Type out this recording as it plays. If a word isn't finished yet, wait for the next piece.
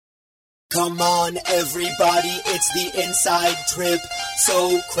Come on, everybody, it's the Inside Trip.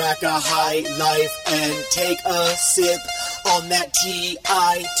 So crack a high life and take a sip on that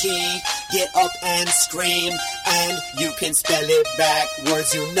G-I-T. Get up and scream, and you can spell it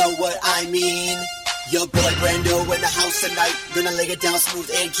backwards, you know what I mean. Your boy Brando in the house tonight, gonna lay it down smooth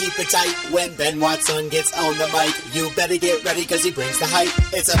and keep it tight. When Ben Watson gets on the mic, you better get ready cause he brings the hype.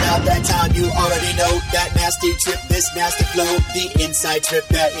 It's about that time, you already know, that nasty trip, this nasty flow. The Inside Trip,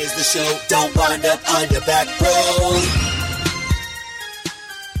 that is the show. Don't wind up on your back, bro.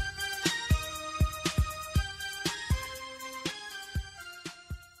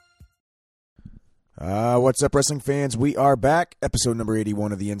 What's up, wrestling fans? We are back. Episode number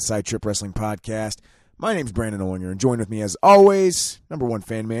 81 of the Inside Trip Wrestling Podcast. My name's Brandon Ollinger, and joined with me, as always, number one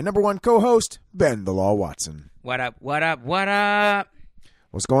fan man, number one co-host, Ben the Law Watson. What up, what up, what up?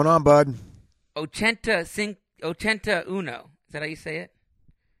 What's going on, bud? Ochenta uno. Is that how you say it?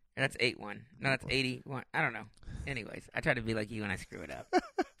 Or that's 8-1. No, that's 81. I don't know. Anyways, I try to be like you and I screw it up.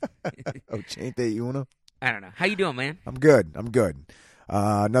 Ochenta uno? I don't know. How you doing, man? I'm good.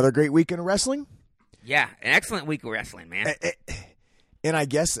 Another great weekend of wrestling? Yeah, an excellent week of wrestling, man. And I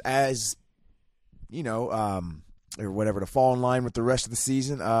guess as, you know, or whatever, to fall in line with the rest of the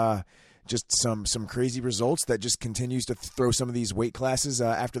season, just some crazy results that just continues to throw some of these weight classes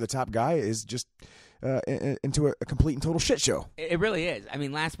after the top guy is just into a complete and total shit show. It really is. I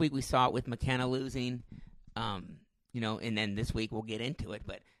mean, last week we saw it with McKenna losing, you know, and then this week we'll get into it.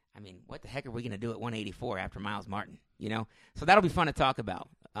 But, I mean, what the heck are we going to do at 184 after Miles Martin, you know? So that'll be fun to talk about.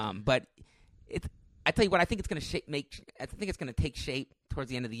 But I tell you what, I think it's going to take shape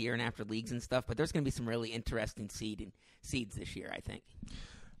towards the end of the year and after leagues and stuff. But there's going to be some really interesting seeds this year, I think.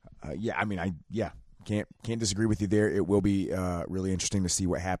 Can't disagree with you there. It will be really interesting to see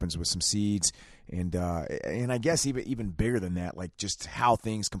what happens with some seeds, and I guess even bigger than that, like just how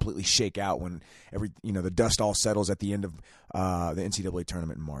things completely shake out when the dust all settles at the end of the NCAA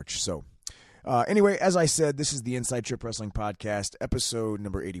tournament in March. So. Anyway, as I said, this is the Inside Trip Wrestling Podcast, episode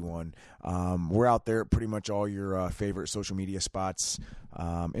number 81. We're out there at pretty much all your favorite social media spots,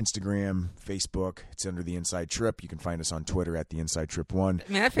 Instagram, Facebook. It's under the Inside Trip. You can find us on Twitter at the Inside Trip 1.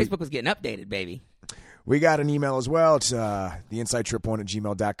 Man, that Facebook was getting updated, baby. We got an email as well. It's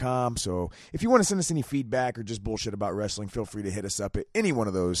theinsidetrip1@gmail.com. So if you want to send us any feedback or just bullshit about wrestling, feel free to hit us up at any one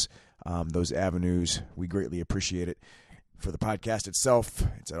of those avenues. We greatly appreciate it. For the podcast itself,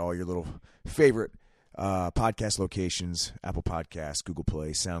 it's at all your little favorite podcast locations, Apple Podcasts, Google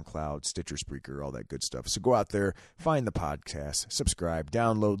Play, SoundCloud, Stitcher, Spreaker, all that good stuff. So go out there, find the podcast, subscribe,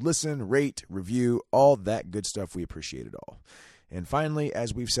 download, listen, rate, review, all that good stuff. We appreciate it all. And finally,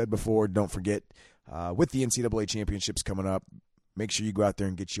 as we've said before, don't forget, with the NCAA championships coming up, make sure you go out there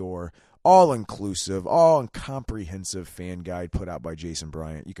and get your all-inclusive, all-comprehensive fan guide put out by Jason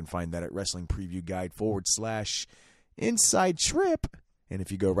Bryant. You can find that at WrestlingPreviewGuide/Inside Trip. And if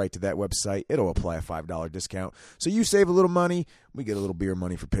you go right to that website, it'll apply a $5 discount. So you save a little money. We get a little beer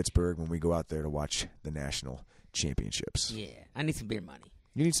money for Pittsburgh when we go out there to watch the national championships. Yeah, I need some beer money.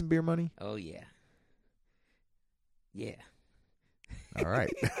 You need some beer money? Oh, yeah. Yeah. All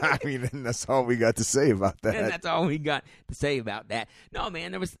right. I mean, that's all we got to say about that. And that's all we got to say about that. No,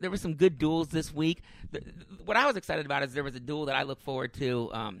 man, there was some good duels this week. What I was excited about is there was a duel that I look forward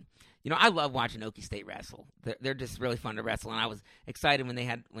to. I love watching Okie State wrestle. They're just really fun to wrestle, and I was excited when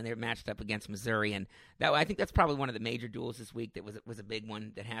they were matched up against Missouri. And I think that's probably one of the major duels this week. That was a big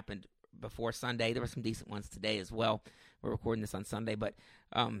one that happened before Sunday. There were some decent ones today as well. We're recording this on Sunday, but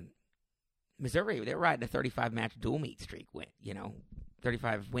Missouri, they're riding a 35-match dual meet streak.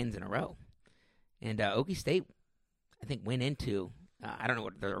 35 wins in a row, and Okie State, I think, went into I don't know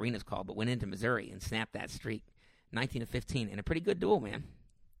what the arena's called, but went into Missouri and snapped that streak, 19-15, in a pretty good duel, man.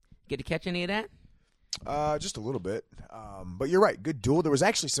 Get to catch any of that? Just a little bit, but you're right. Good duel. There was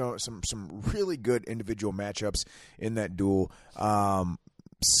actually some really good individual matchups in that duel.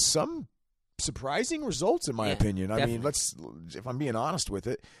 Some surprising results, in my opinion. Definitely. I mean, if I'm being honest with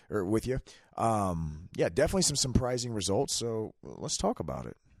you, definitely some surprising results. So let's talk about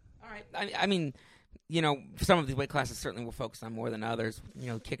it. All right. I mean, some of these weight classes certainly will focus on more than others.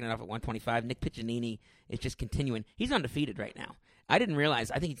 Kicking it off at 125. Nick Piccinini is just continuing. He's undefeated right now. I didn't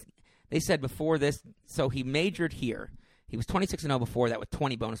realize. I think they said before this, so he majored here. He was 26-0 before that with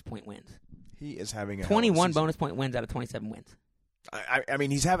 20 bonus point wins. He is having 21 bonus point wins out of 27 wins. I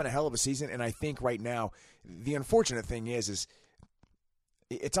mean, he's having a hell of a season, and I think right now the unfortunate thing is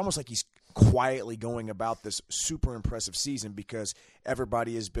it's almost like he's quietly going about this super impressive season because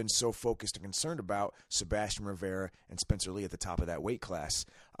everybody has been so focused and concerned about Sebastian Rivera and Spencer Lee at the top of that weight class,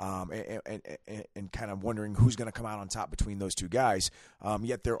 and kind of wondering who's going to come out on top between those two guys.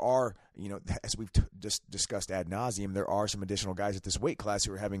 Yet there are, as we've just discussed ad nauseum, there are some additional guys at this weight class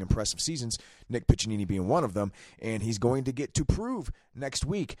who are having impressive seasons, Nick Piccinini being one of them, and he's going to get to prove next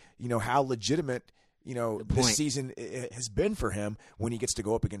week, how legitimate this season has been for him when he gets to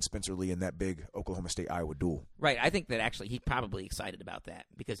go up against Spencer Lee in that big Oklahoma State-Iowa duel. Right. I think that actually he's probably excited about that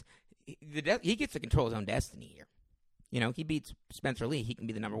because he gets to control his own destiny here. He beats Spencer Lee, he can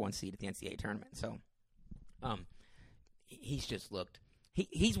be the number 1 seed at the NCAA tournament. So he's just looked –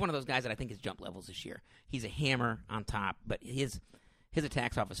 he's one of those guys that I think has jumped levels this year. He's a hammer on top, but his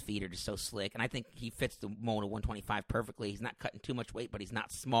attacks off his feet are just so slick, and I think he fits the mold of 125 perfectly. He's not cutting too much weight, but he's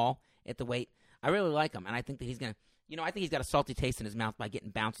not small at the weight. I really like him, and I think that he's going to I think he's got a salty taste in his mouth by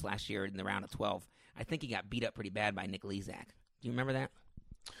getting bounced last year in the round of 12. I think he got beat up pretty bad by Nick Lezak. Do you remember that?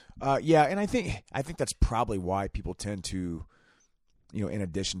 Yeah, and I think that's probably why people tend to, in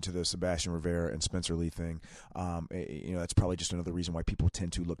addition to the Sebastian Rivera and Spencer Lee thing, that's probably just another reason why people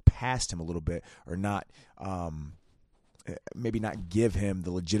tend to look past him a little bit or not maybe not give him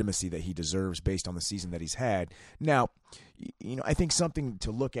the legitimacy that he deserves based on the season that he's had. Now, I think something to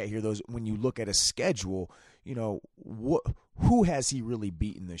look at here, when you look at a schedule, who has he really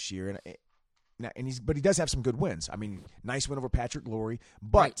beaten this year? But he does have some good wins. I mean, nice win over Patrick Glory.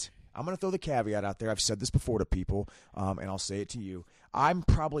 But right. I'm going to throw the caveat out there. I've said this before to people, and I'll say it to you. I'm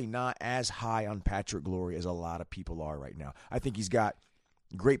probably not as high on Patrick Glory as a lot of people are right now. I think he's got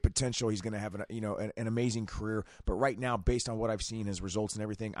great potential. He's going to have an amazing career. But right now, based on what I've seen, his results and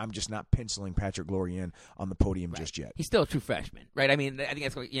everything, I'm just not penciling Patrick Glory in on the podium just yet. He's still a true freshman, right? I mean, I think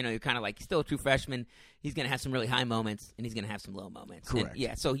that's what, you're kind of like, he's still a true freshman. He's going to have some really high moments, and he's going to have some low moments. Correct.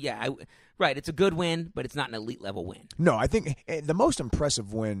 And right. It's a good win, but it's not an elite level win. No, I think the most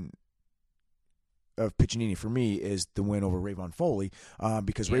impressive win of Piccinini for me is the win over Rayvon Foley,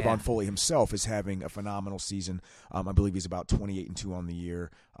 because Rayvon Foley himself is having a phenomenal season. I believe he's about 28-2 on the year,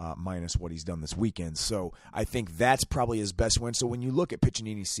 minus what he's done this weekend. So I think that's probably his best win. So when you look at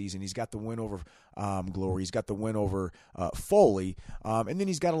Piccinini's season, he's got the win over Glory, he's got the win over Foley, and then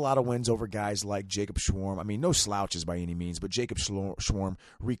he's got a lot of wins over guys like Jacob Schwarm. I mean, no slouches by any means, but Jacob Schwarm,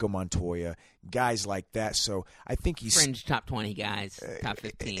 Rico Montoya, guys like that. So I think he's fringe top 20 guys, top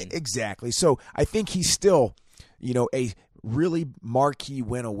 15. Exactly. So I think he's still, a really marquee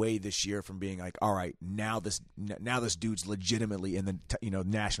win away this year from being like, all right, now this dude's legitimately in the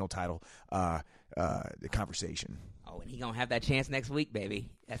national title conversation. Oh, and he's gonna have that chance next week, baby.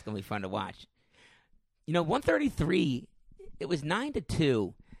 That's gonna be fun to watch. 133. It was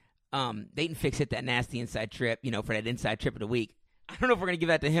 9-2. Dayton Fix hit that nasty inside trip, for that inside trip of the week. I don't know if we're going to give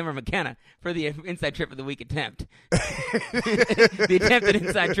that to him or McKenna for the inside trip of the week attempt. The attempted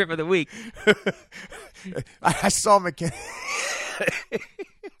inside trip of the week. I saw McKenna.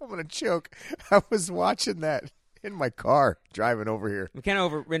 I'm going to choke. I was watching that in my car driving over here. McKenna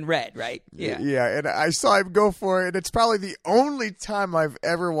over in red, right? Yeah. Yeah, and I saw him go for it, and it's probably the only time I've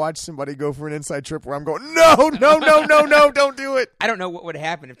ever watched somebody go for an inside trip where I'm going, no, don't do it. I don't know what would have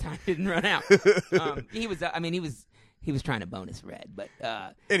happened if time didn't run out. He was trying to bonus red, but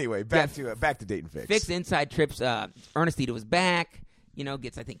anyway, back to Dayton Fix. Fix inside trips. Ernestida was back.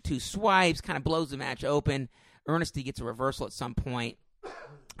 Gets I think 2 swipes, kind of blows the match open. Ernestida gets a reversal at some point.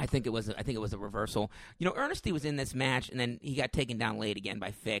 I think it was a reversal. Ernestida was in this match, and then he got taken down late again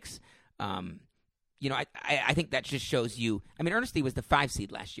by Fix. I think that just shows you. I mean, Ernestida was the 5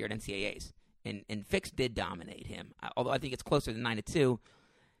 seed last year at NCAAs, and Fix did dominate him. Although I think it's closer than 9-2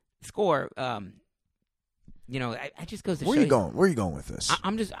 score. It just goes to show. Where are you going with this?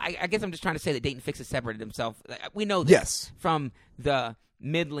 I guess I'm just trying to say that Dayton Fix has separated himself. We know this yes. from the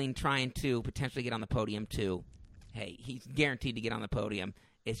middling trying to potentially get on the podium to, hey, he's guaranteed to get on the podium.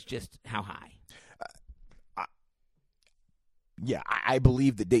 It's just how high. I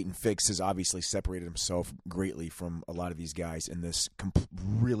believe that Dayton Fix has obviously separated himself greatly from a lot of these guys in this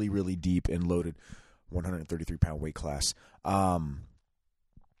really, really deep and loaded 133-pound weight class. I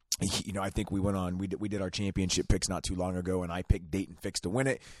think we did our championship picks not too long ago, and I picked Dayton Fix to win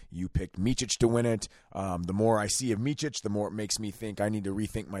it. You picked Micic to win it. The more I see of Micic, the more it makes me think I need to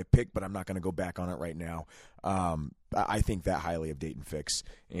rethink my pick, but I'm not going to go back on it right now. I think that highly of Dayton Fix,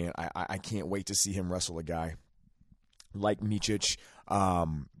 and I can't wait to see him wrestle a guy like Micic.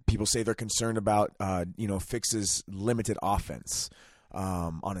 People say they're concerned about Fix's limited offense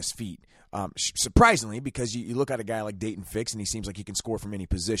on his feet. Surprisingly, because you look at a guy like Dayton Fix, and he seems like he can score from any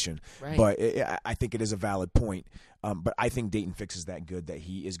position. Right. But I think it is a valid point. But I think Dayton Fix is that good that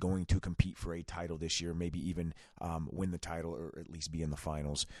he is going to compete for a title this year, maybe even win the title or at least be in the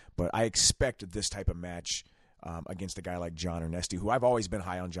finals. But I expect this type of match against a guy like John Ernesti, who I've always been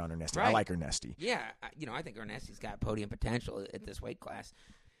high on John Ernesti. Right. I like Ernesti. Yeah, I think Ernesti's got podium potential at this weight class.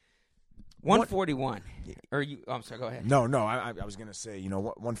 141. Or you? Oh, I'm sorry. Go ahead. No. I was going to say,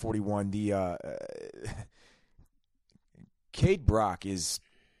 141. The Cade Brock is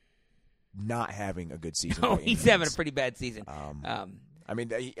not having a good season. No, he's having a pretty bad season. I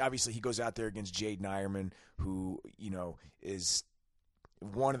mean, obviously he goes out there against Jaden Ironman, who is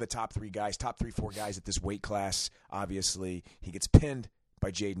one of the top 4 guys at this weight class. Obviously, he gets pinned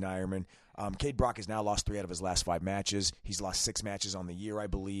by Jaden Ironman. Cade Brock has now lost 3 out of his last 5 matches. He's lost 6 matches on the year, I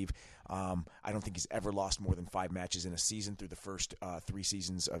believe. I don't think he's ever lost more than 5 matches in a season through the first 3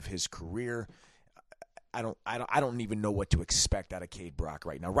 seasons of his career. I don't even know what to expect out of Cade Brock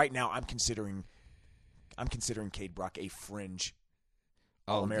right now. Right now, I'm considering Cade Brock a fringe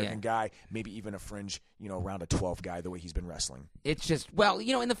All-American guy, maybe even a fringe, around a 12 guy, the way he's been wrestling. It's just,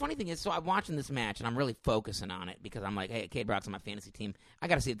 and the funny thing is, so I'm watching this match, and I'm really focusing on it because I'm like, hey, Cade Brock's on my fantasy team. I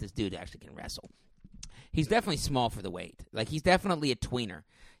got to see if this dude actually can wrestle. He's definitely small for the weight. Like, he's definitely a tweener.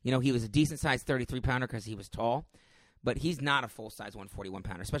 He was a decent-sized 33-pounder because he was tall, but he's not a full-size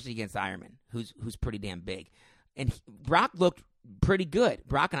 141-pounder, especially against Ironman, who's pretty damn big. And Brock looked pretty good.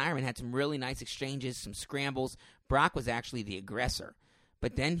 Brock and Ironman had some really nice exchanges, some scrambles. Brock was actually the aggressor.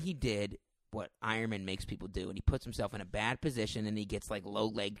 But then he did what Ironman makes people do, and he puts himself in a bad position, and he gets,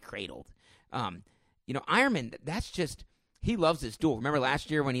 low-legged cradled. Ironman, that's just – he loves this duel. Remember last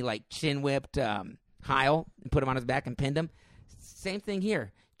year when he, chin-whipped Heil and put him on his back and pinned him? Same thing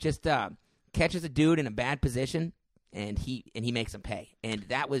here. Just catches a dude in a bad position, and he makes him pay. And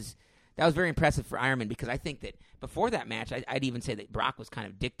that was very impressive for Ironman because I think that before that match, I'd even say that Brock was kind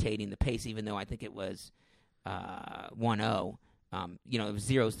of dictating the pace, even though I think it was 1-0. It was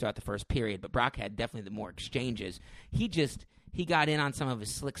zeros throughout the first period, but Brock had definitely the more exchanges. He got in on some of his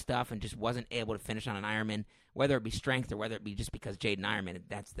slick stuff and just wasn't able to finish on an Ironman, whether it be strength or whether it be just because Jaden Ironman,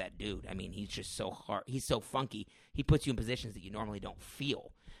 that's that dude. I mean, he's just so hard. He's so funky. He puts you in positions that you normally don't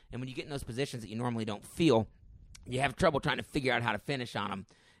feel. And when you get in those positions that you normally don't feel, you have trouble trying to figure out how to finish on them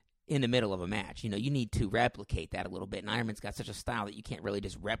in the middle of a match. You need to replicate that a little bit. And Ironman's got such a style that you can't really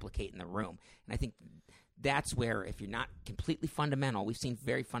just replicate in the room. And I think that's where, if you're not completely fundamental, we've seen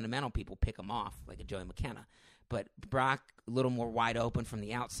very fundamental people pick him off, like a Joey McKenna. But Brock, a little more wide open from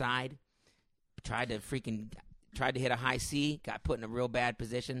the outside, tried to hit a high C, got put in a real bad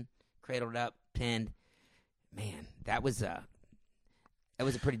position, cradled up, pinned. Man, that was a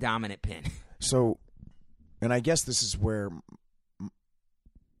pretty dominant pin. So, and I guess this is where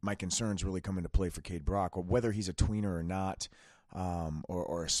my concerns really come into play for Cade Brock, or whether he's a tweener or not.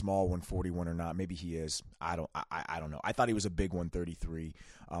 Or a small 141 or not. Maybe he is. I don't know. I thought he was a big 133.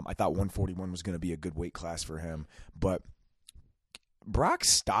 I thought 141 was going to be a good weight class for him. But Brock's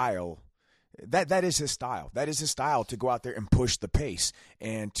style, that is his style. That is his style, to go out there and push the pace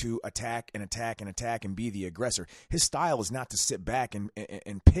and to attack and attack and attack and be the aggressor. His style is not to sit back and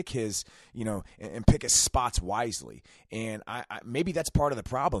pick his, and pick his spots wisely. And I maybe that's part of the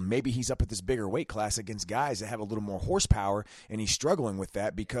problem. Maybe he's up at this bigger weight class against guys that have a little more horsepower, and he's struggling with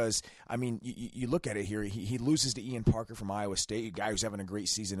that because, I mean, you look at it here. He loses to Ian Parker from Iowa State, a guy who's having a great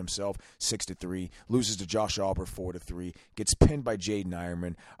season himself, 6-3. Loses to Josh Albert, 4-3. Gets pinned by Jaden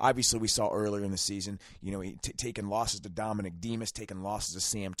Ironman. Obviously, we saw earlier in the season, he taking losses to Dominic Demas, taking losses to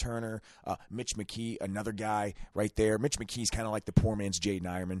Sam Turner, Mitch McKee, another guy right there. Mitch McKee's kind of like the poor man's Jaden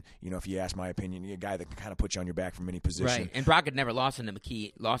Ironman, if you ask my opinion, a guy that can kind of put you on your back from any position. Right, and Brock had never lost to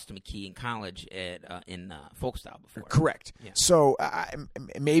McKee in college in folk style before. Correct. Yeah. So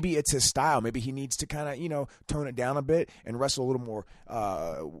maybe it's his style. Maybe he needs to kind of tone it down a bit and wrestle a little more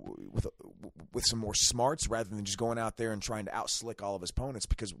with some more smarts rather than just going out there and trying to outslick all of his opponents,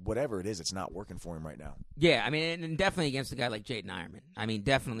 because whatever it is, it's not working for him right now. Yeah, I mean, and definitely against a guy like Jaden Ironman. I mean,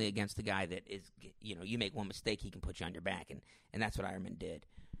 definitely against a guy that is, you make one mistake, he can put you on your back, and that's what Ironman did.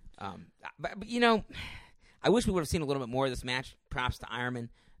 But I wish we would have seen a little bit more of this match. Props to Ironman.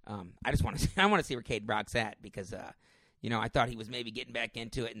 I just want to see where Cade Brock's at, because I thought he was maybe getting back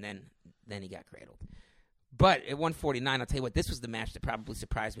into it, and then he got cradled. But at 149, I'll tell you what, this was the match that probably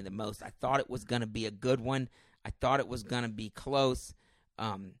surprised me the most. I thought it was going to be a good one. I thought it was going to be close.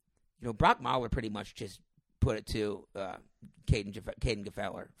 Brock Mahler pretty much just put it to Caden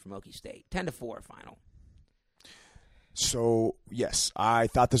Gefeller from Okie State. 10-4 final. So, yes, I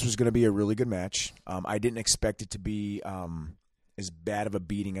thought this was going to be a really good match. I didn't expect it to be as bad of a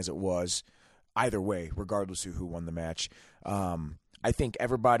beating as it was, either way, regardless of who won the match. I think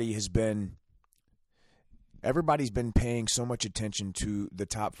everybody's been paying so much attention to the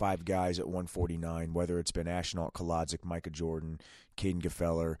top 5 guys at 149, whether it's been Ashnault, Kolodzic, Micah Jordan, Caden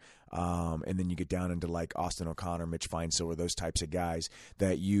Gefeller, and then you get down into like Austin O'Connor, Mitch Feinsilver, those types of guys,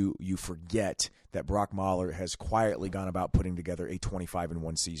 that you forget that Brock Mahler has quietly gone about putting together a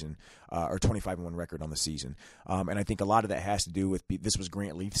 25-1 season, or 25-1 record on the season. And I think a lot of that has to do with this was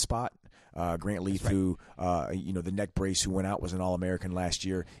Grant Leith's spot. Grant Leith, who, the neck brace who went out, was an All-American last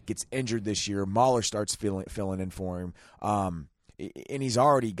year, gets injured this year. Mahler starts filling in for him. And he's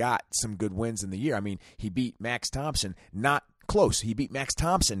already got some good wins in the year. I mean, he beat Max Thompson, not close. He beat Max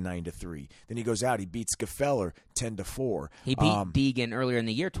Thompson 9-3. Then he goes out, he beats Gefeller 10-4. He beat Deegan earlier in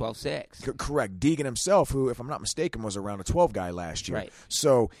the year 12-6. Correct. Deegan himself, who, if I'm not mistaken, was around a 12 guy last year. Right.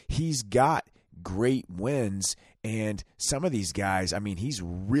 So he's got great wins, and some of these guys, I mean, he's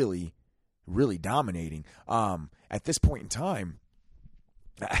really dominating. At this point in time,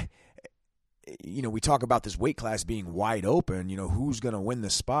 we talk about this weight class being wide open, who's going to win the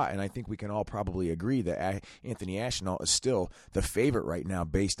spot, and I think we can all probably agree that Anthony Ashnault is still the favorite right now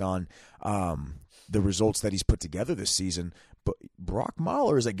based on the results that he's put together this season. But Brock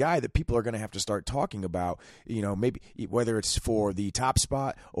Mahler is a guy that people are going to have to start talking about, maybe whether it's for the top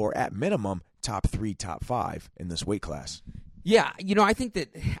spot or at minimum top 3, top 5 in this weight class. Yeah,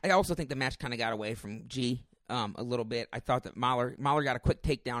 I also think the match kind of got away from G a little bit. I thought that Mahler got a quick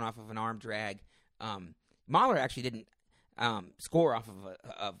takedown off of an arm drag. Mahler actually didn't score off of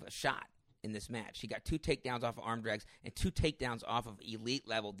a shot in this match. He got 2 takedowns off of arm drags and 2 takedowns off of elite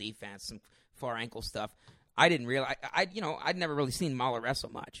level defense, some far ankle stuff. I didn't realize I'd never really seen Mahler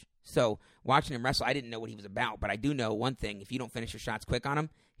wrestle much. So watching him wrestle, I didn't know what he was about. But I do know one thing: if you don't finish your shots quick on him,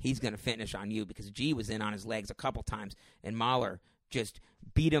 he's going to finish on you, because G was in on his legs a couple times, and Mahler just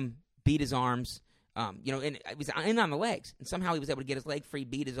beat his arms, and it was in on the legs, and somehow he was able to get his leg free,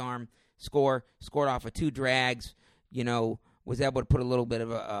 beat his arm, scored off of 2 drags, was able to put a little bit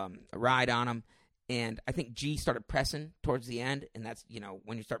of a ride on him, and I think G started pressing towards the end, and that's,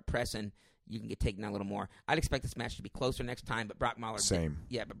 when you start pressing, you can get taken out a little more. I'd expect this match to be closer next time, but Brock Mahler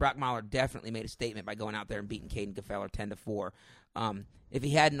but Brock Mahler definitely made a statement by going out there and beating Caden Gefeller 10-4. If he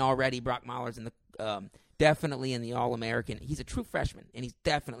hadn't already, Brock Mahler's in the definitely in the All-American. He's a true freshman, and he's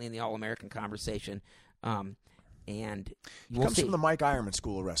definitely in the All-American conversation. And he comes from the Mike Ironman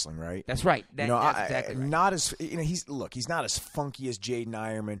School of Wrestling, right? That's right. That's exactly right. Not as he's not as funky as Jaden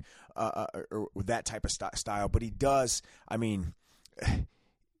Ironman or that type of style, but he does. I mean, I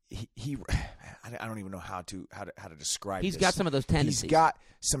don't even know how to describe. He's got some of those tendencies. He's got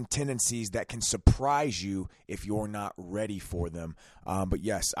some tendencies that can surprise you if you're not ready for them. But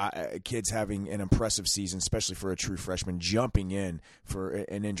yes, kid's having an impressive season, especially for a true freshman, jumping in for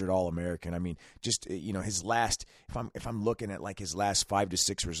an injured All-American. I mean, just his last. If I'm looking at like his last 5 to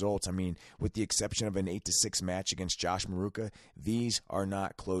 6 results, I mean, with the exception of an 8-6 match against Josh Maruka, these are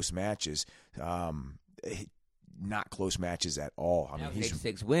not close matches. Not close matches at all. I mean, he's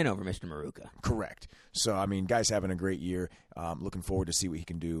 8-6 win over Mr. Maruka. Correct. So, I mean, guy's having a great year. Looking forward to see what he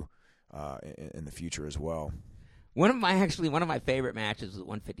can do in the future as well. One of my favorite matches was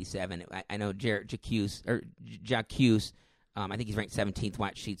 157. I know Jarrett Jacques. I think he's ranked 17th.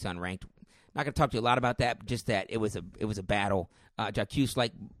 Watch sheets on ranked. I'm not going to talk to you a lot about that, but just that it was a battle. Jacques,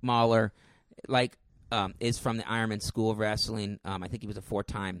 like Mahler, is from the Ironman School of Wrestling. I think he was a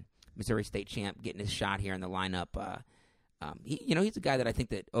 4-time Missouri State champ, getting his shot here in the lineup. He's a guy that I think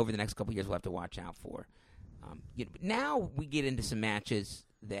that over the next couple of years we'll have to watch out for. Now we get into some matches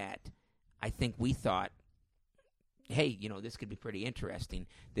that I think we thought, hey, this could be pretty interesting.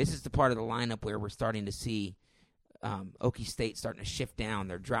 This is the part of the lineup where we're starting to see Okie State starting to shift down.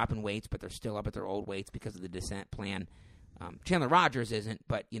 They're dropping weights, but they're still up at their old weights because of the descent plan. Chandler Rogers isn't,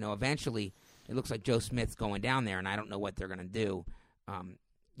 but eventually it looks like Joe Smith's going down there, and I don't know what they're going to do.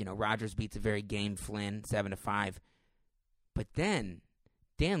 Rogers beats a very game Flynn 7-5, but then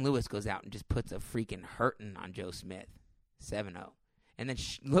Dan Lewis goes out and just puts a freaking hurting on Joe Smith 7-0, and then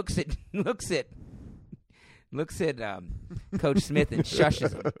looks at Coach Smith and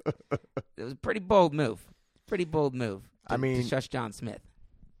shushes him. It was a pretty bold move. To shush John Smith.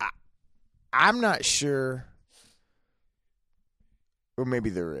 I'm not sure, or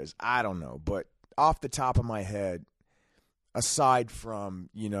maybe there is. I don't know, but off the top of my head, aside from,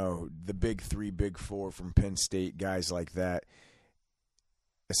 the big 3, big 4 from Penn State, guys like that,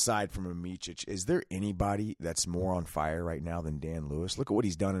 aside from Amichich, is there anybody that's more on fire right now than Dan Lewis? Look at what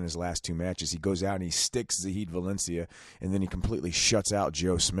he's done in his last 2 matches. He goes out and he sticks Zahid Valencia, and then he completely shuts out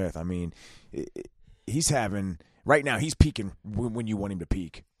Joe Smith. I mean, he's having Right now, he's peaking when you want him to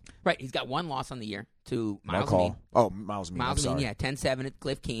peak. Right. He's got one loss on the year to Miles Mark Hall. Amin. Oh, Miles Amin. Miles I'm Amin, sorry. yeah, 10-7 at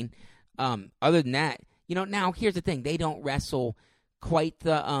Cliff Keen. Other than that, now here's the thing. They don't wrestle quite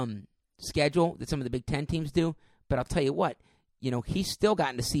the schedule that some of the Big Ten teams do. But I'll tell you what, he's still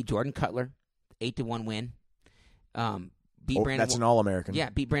gotten to see Jordan Cutler, 8-1 win. Beat Brandon. That's an All-American. Yeah,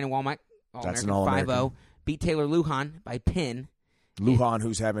 beat Brandon Womack. That's an All-American, All-American. 5-0. Beat Taylor Lujan by pin. Lujan,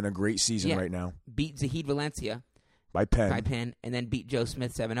 who's having a great season right now. Beat Zahid Valencia by pin. And then beat Joe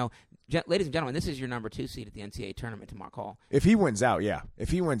Smith 7-0. Ladies and gentlemen, this is your number 2 seed at the NCAA tournament to Mark Hall. If he wins out, yeah. If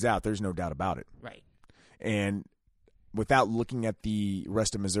he wins out, there's no doubt about it. Right. And without looking at the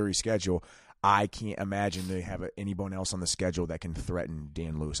rest of Missouri's schedule, I can't imagine they have anyone else on the schedule that can threaten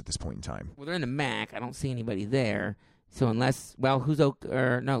Dan Lewis at this point in time. Well, they're in the MAC. I don't see anybody there. So unless, who's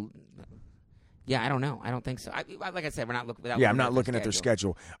no. Yeah, I don't know. I don't think so. Like I said, we're not looking. Yeah, I'm not looking at their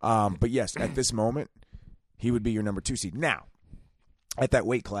schedule. But yes, at this moment, he would be your number 2 seed. Now, at that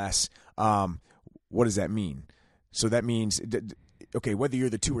weight class, what does that mean? So that means, okay, whether you're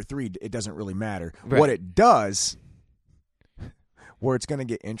the 2 or 3, it doesn't really matter. Right. What it does, where it's going to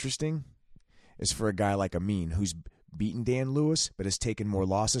get interesting, is for a guy like Amin, who's beaten Dan Lewis, but has taken more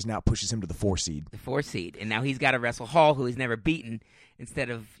losses. Now it pushes him to the 4 seed. The 4 seed. And now he's got to wrestle Hall, who he's never beaten, instead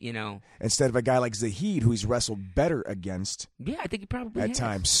of a guy like Zahid, who he's wrestled better against. Yeah, I think he probably at has.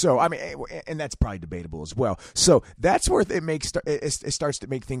 times. So, I mean, and that's probably debatable as well. So that's where it starts to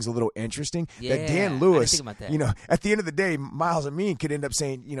make things a little interesting. Yeah, that Dan Lewis, I didn't think about that. At the end of the day, Miles Amin could end up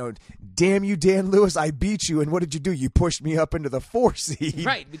saying, damn you, Dan Lewis, I beat you. And what did you do? You pushed me up into the 4 seed.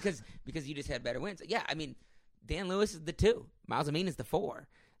 Right, because you just had better wins. Yeah, I mean, Dan Lewis is the 2. Miles Amin is the 4.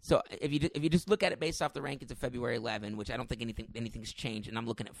 So if you just look at it based off the rankings of February 11, which I don't think anything's changed, and I'm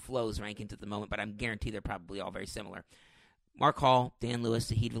looking at Flo's rankings at the moment, but I'm guaranteed they're probably all very similar. Mark Hall, Dan Lewis,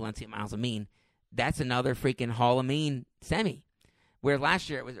 Zahid Valencia, Miles Amin. That's another freaking Hall Amin semi. Where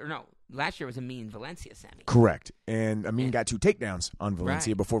last year it was Amin Valencia semi. Correct. And Amin got 2 takedowns on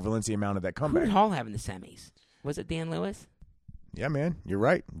Valencia Right. before Valencia mounted that Who comeback. did Hall have in the semis? Was it Dan Lewis? Yeah, man, you're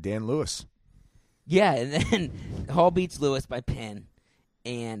right. Dan Lewis. Yeah, and then Hall beats Lewis by pin,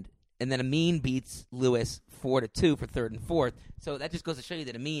 and then Amin beats Lewis 4-2 for 3rd and 4th. So that just goes to show you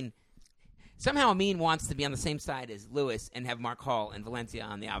that Amin wants to be on the same side as Lewis and have Mark Hall and Valencia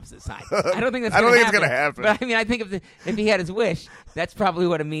on the opposite side. I don't think that's going to happen. But I mean, I think if he had his wish, that's probably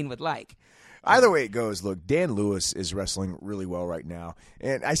what Amin would like. Either way it goes, look, Dan Lewis is wrestling really well right now.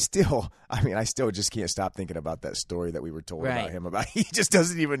 And I still just can't stop thinking about that story that we were told Right. about him. He just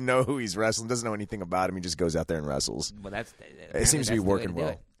doesn't even know who he's wrestling, doesn't know anything about him. He just goes out there and wrestles. Well, It seems to be working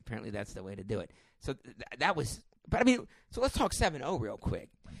well. Apparently that's the way to do it. So that was – but, I mean, so let's talk 7-0 real quick.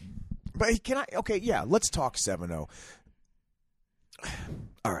 But can I – okay, yeah, let's talk 7-0.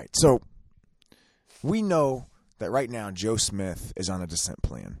 All right, so we know – that right now Joe Smith is on a descent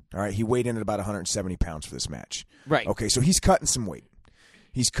plan. All right, he weighed in at about 170 pounds for this match. Right. Okay, so he's cutting some weight.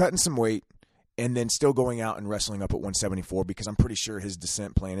 And then still going out and wrestling up at 174 because I'm pretty sure his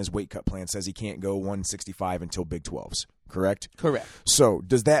descent plan, his weight cut plan says he can't go 165 until Big 12s. Correct? Correct. So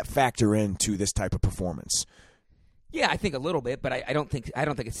does that factor into this type of performance? Yeah, I think a little bit, but I don't think it's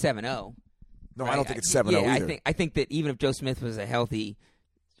 7-0. No, right? I don't think it's 7-0 either. I think that even if Joe Smith was I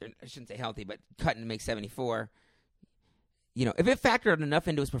shouldn't say healthy, but cutting to make 74. If it factored enough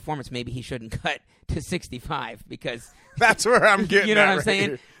into his performance, maybe he shouldn't cut to 65 because that's where I'm getting. You know what I'm right saying?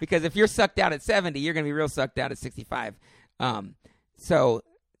 here. Because if you're sucked out at 70, you're going to be real sucked out at 65. So,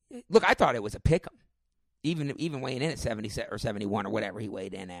 look, I thought it was a pick 'em, even weighing in at 70 or 71 or whatever he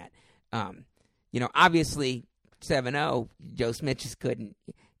weighed in at. Obviously 7-0, Joe Smith just couldn't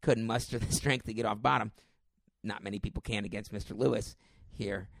muster the strength to get off bottom. Not many people can against Mr. Lewis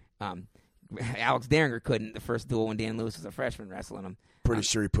here. Alex Derringer couldn't the first duel when Dan Lewis was a freshman wrestling him. Pretty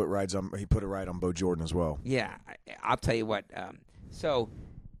sure he put a ride on Bo Jordan as well. Yeah, I'll tell you what. Joe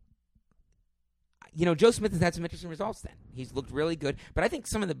Smith has had some interesting results. Then he's looked really good, but I think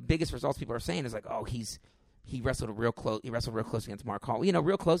some of the biggest results people are saying is like, oh, he wrestled real close. He wrestled real close against Mark Hall.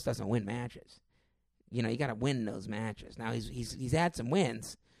 Real close doesn't win matches. You got to win those matches. Now he's had some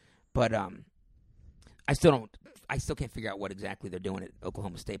wins, but I still can't figure out what exactly they're doing at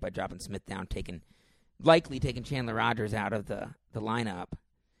Oklahoma State by dropping Smith down, likely taking Chandler Rogers out of the lineup.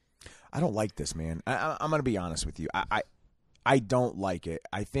 I don't like this, man. I'm going to be honest with you. I don't like it.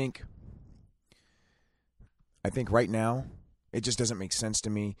 I think right now it just doesn't make sense to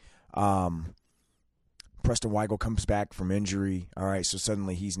me. Preston Weigel comes back from injury. All right, so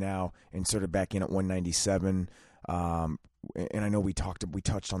suddenly he's now inserted back in at 197. And I know we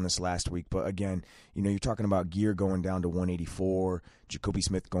touched on this last week, but again, you're talking about Gear going down to 184, Jacoby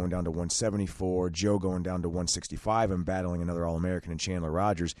Smith going down to 174, Joe going down to 165, and battling another All-American in Chandler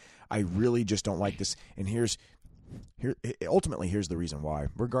Rogers. I really just don't like this. And ultimately, here's the reason why.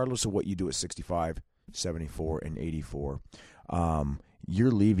 Regardless of what you do at 65, 74, and 84,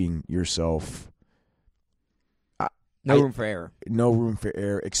 you're leaving yourself no room for error. No room for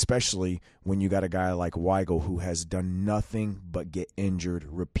error, especially when you got a guy like Weigel who has done nothing but get injured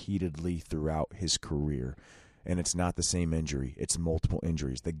repeatedly throughout his career. And it's not the same injury. It's multiple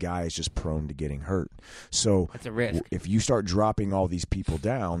injuries. The guy is just prone to getting hurt. So that's a risk. If you start dropping all these people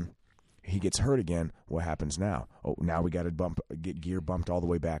down, he gets hurt again, what happens now? Oh, now we got to get Gear bumped all the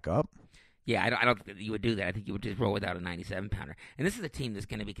way back up? Yeah, I don't think that you would do that. I think you would just roll without a 97-pounder. And this is a team that's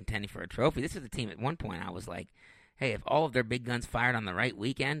going to be contending for a trophy. This is a team at one point I was like, hey, if all of their big guns fired on the right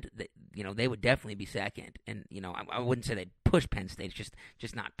weekend, they would definitely be second. And, I wouldn't say they'd push Penn State. It's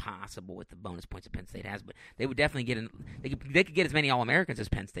just not possible with the bonus points that Penn State has. But they would definitely get in. They could get as many All-Americans as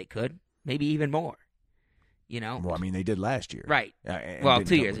Penn State could, maybe even more. Well, I mean, they did last year. Right. Well,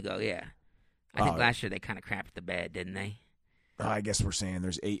 2 years ago, yeah. I think last year they kind of crapped the bed, didn't they? I guess we're saying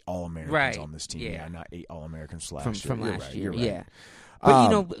there's 8 All-Americans on this team. Yeah, not 8 All-Americans last year. From last year, right. Yeah.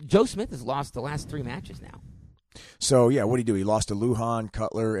 But, Joe Smith has lost the last 3 matches now. So, yeah, what did he do? He lost to Lujan,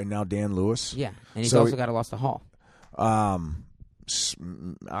 Cutler, and now Dan Lewis. Yeah, and he's also got a loss to Hall. All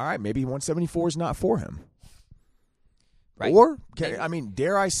right, maybe 174 is not for him. Right. Or,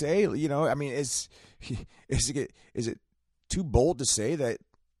 dare I say, is it too bold to say that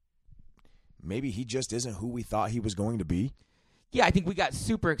maybe he just isn't who we thought he was going to be? Yeah, I think we got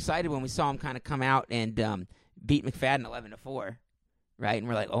super excited when we saw him kind of come out and beat McFadden 11-4, right? And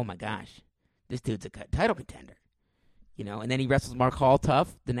we're like, oh, my gosh, this dude's a title contender. And then he wrestles Mark Hall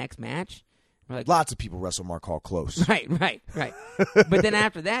tough the next match. We're like, lots of people wrestle Mark Hall close. Right. But then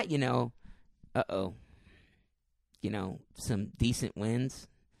after that, some decent wins,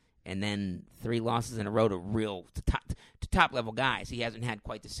 and then 3 losses in a row to top level guys. He hasn't had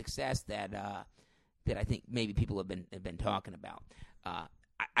quite the success that I think maybe people have been talking about.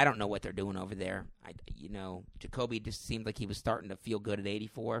 I don't know what they're doing over there. Jacoby just seemed like he was starting to feel good at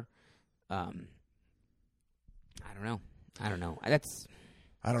 84. I don't know. I don't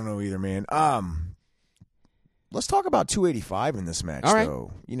know either, man. Let's talk about 285 in this match,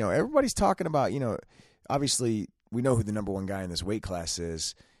 though. Everybody's talking about, obviously we know who the number 1 guy in this weight class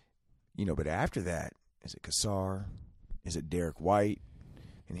is, but after that, is it Kassar? Is it Derek White?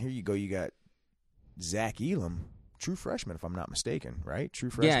 And here you go, you got Zach Elam, true freshman, if I'm not mistaken, right? True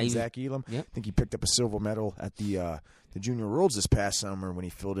freshman, Zach Elam. Yep. I think he picked up a silver medal at the Junior Worlds this past summer when he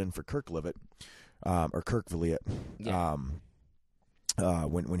filled in for Kirk Livett. Or Kirk Valiet,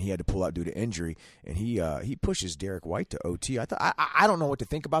 when he had to pull out due to injury, and he pushes Derek White to OT. I don't know what to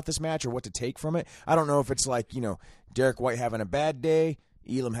think about this match or what to take from it. I don't know if it's like Derek White having a bad day,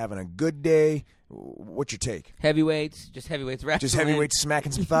 Elam having a good day. What's your take? Just heavyweights wrestling. Just heavyweights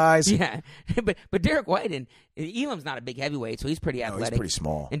smacking some thighs. Yeah, but Derek White and Elam's not a big heavyweight, so he's pretty athletic. He's pretty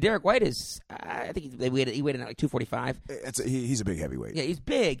small. And Derek White is, I think he weighed in at like 245. He's a big heavyweight. Yeah, he's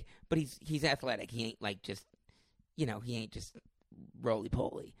big, but he's athletic. He ain't like just, he ain't just roly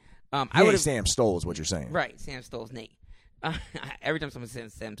poly. Sam Stoll is what you're saying, right? Sam Stoll's knee. Every time someone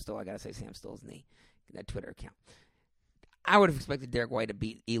says Sam Stoll, I gotta say Sam Stoll's knee. That Twitter account. I would have expected Derek White to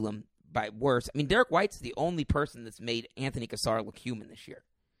beat Elam by worse. I mean, Derek White's the only person that's made Anthony Kassar look human this year.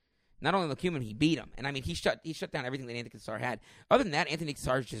 Not only look human, he beat him. And I mean, he shut down everything that Anthony Kassar had. Other than that, Anthony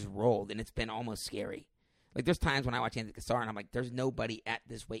Kassar's just rolled, and it's been almost scary. Like, there's times when I watch Anthony Kassar, and I'm like, there's nobody at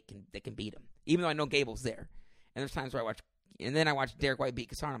this weight that can beat him, even though I know Gable's there. And there's times where I watch Derek White beat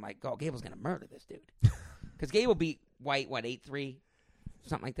Kassar, and I'm like, oh, Gable's going to murder this dude. Because Gable beat White, 8-3?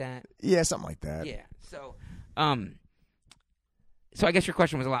 Something like that? Yeah, something like that. Yeah. So I guess your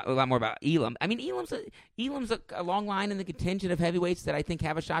question was a lot more about Elam. I mean, Elam's a long line in the contingent of heavyweights that I think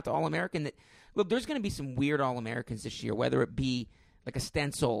have a shot to All-American. Look, there's going to be some weird All-Americans this year, whether it be like a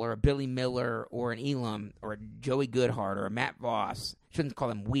Stencil or a Billy Miller or an Elam or a Joey Goodhart or a Matt Voss. Shouldn't call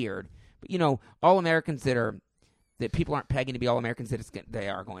them weird, but All-Americans that people aren't pegging to be All-Americans, they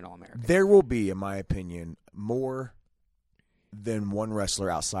are going All-American. There will be, in my opinion, more than one wrestler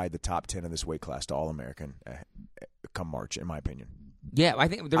outside the top 10 of this weight class to All-American come March, in my opinion. Yeah, I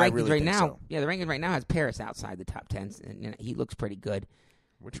think the rankings right now. So. Yeah, the rankings right now has Paris outside the top 10, and he looks pretty good.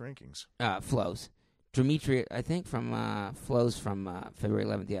 Which rankings? Flows. Demetrius, I think from Flows from February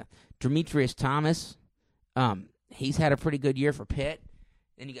 11th. Yeah, Demetrius Thomas. He's had a pretty good year for Pitt.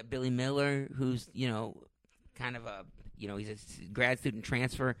 Then you got Billy Miller, who's kind of he's a grad student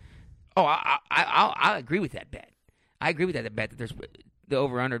transfer. Oh, I agree with that bet. I agree with that bet that there's the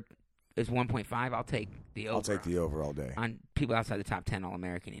over-under is 1.5. I'll take the over. I'll take the over all day. On people outside the top 10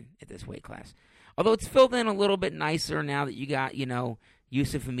 All-American at this weight class. Although it's filled in a little bit nicer now that you got,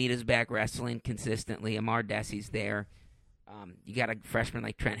 Yusuf Hamida's back wrestling consistently. Amar Desi's there. You got a freshman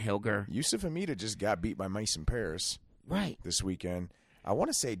like Trent Hilger. Yusuf Hamida just got beat by Mason Paris this weekend. I want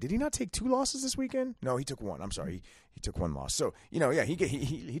to say, did he not take 2 losses this weekend? No, he took 1. I'm sorry. He took 1 loss. So, he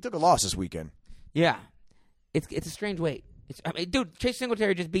took a loss this weekend. Yeah. It's a strange weight. Dude, Chase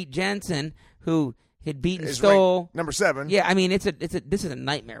Singletary just beat Jensen, who had beaten Stoll. Number 7. Yeah, this is a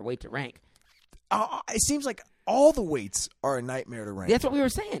nightmare weight to rank. It seems like all the weights are a nightmare to rank. That's what we were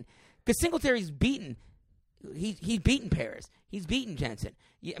saying. Because Singletary's beaten. He's beaten Paris. He's beaten Jensen.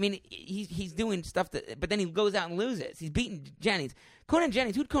 He's doing stuff but then he goes out and loses. He's beaten Jennings. Conan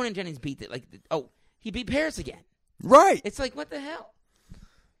Jennings. Who'd Conan Jennings beat? He beat Paris again. Right. It's like, what the hell?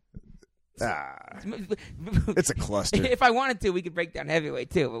 It's a cluster. If I wanted to, we could break down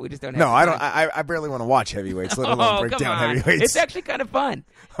heavyweight too, but we just don't have No, I time. don't. I barely want to watch heavyweights, let alone break down heavyweights. It's actually kind of fun.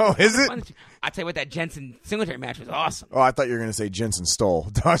 Oh, is it? I tell you what, that Jensen Singletary match was awesome. Oh, I thought you were going to say Jensen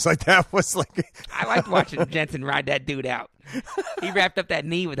Stoll. I was like, that was like. I liked watching Jensen ride that dude out. He wrapped up that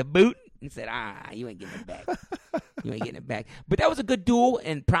knee with a boot and said, you ain't getting it back. You ain't getting it back. But that was a good duel,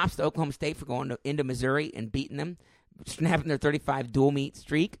 and props to Oklahoma State for going into Missouri and beating them, snapping their 35 dual meet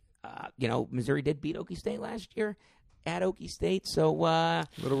streak. Missouri did beat Okie State last year at Okie State, so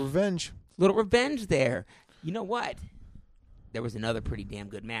little revenge there. You know what? There was another pretty damn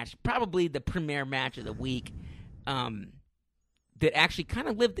good match, probably the premier match of the week, that actually kind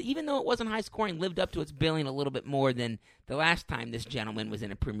of lived, even though it wasn't high scoring, lived up to its billing a little bit more than the last time this gentleman was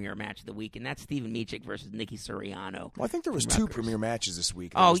in a premier match of the week, and that's Stephen Micic versus Nicky Suriano. Well, I think there was 2 premier matches this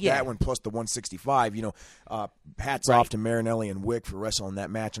week. That one plus the 165. Hats off to Marinelli and Wick for wrestling that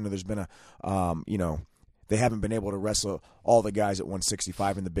match. I know there's been they haven't been able to wrestle all the guys at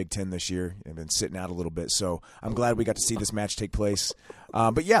 165 in the Big Ten this year. They've been sitting out a little bit, so I'm glad we got to see this match take place.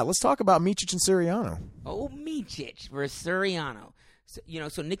 But yeah, let's talk about Micic and Suriano. Oh, Micic versus Suriano.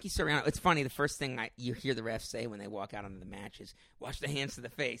 So Nicky Suriano, it's funny, the first thing you hear the refs say when they walk out onto the match is, watch the hands to the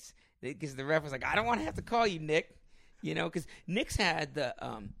face. Because the ref was like, I don't want to have to call you, Nick. Because Nick's had the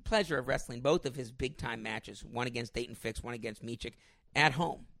pleasure of wrestling both of his big-time matches, one against Dayton Fix, one against Micic, at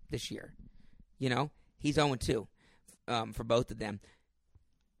home this year. He's 0-2 for both of them.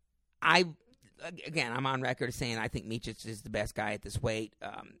 I'm on record as saying I think Micic is the best guy at this weight.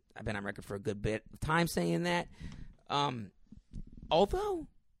 I've been on record for a good bit of time saying that. Although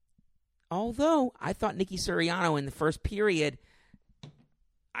I thought Nicky Suriano in the first period,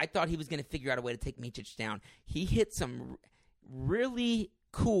 I thought he was going to figure out a way to take Micic down. He hit some really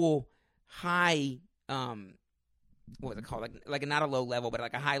cool high, what was it called? Like not a low level, but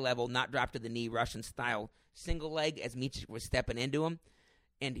like a high level, not drop to the knee, Russian style single leg as Micic was stepping into him,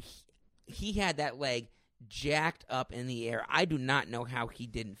 and he had that leg jacked up in the air. I do not know how he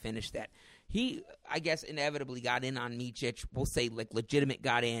didn't finish that. He, I guess, inevitably got in on Micic. We'll say legitimate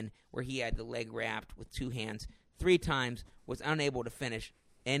got in where he had the leg wrapped with 2 hands 3 times, was unable to finish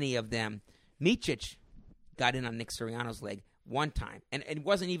any of them. Micic got in on Nick Suriano's leg 1 time, and it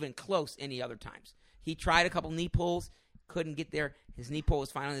wasn't even close any other times. He tried a couple knee pulls, couldn't get there. His knee pull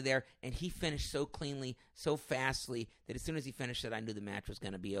was finally there, and he finished so cleanly, so fastly, that as soon as he finished it, I knew the match was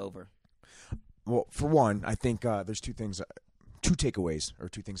going to be over. Well, for one, I think there's 2 things. 2 takeaways, or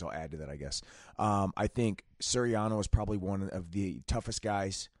 2 things I'll add to that, I guess. I think Suriano is probably one of the toughest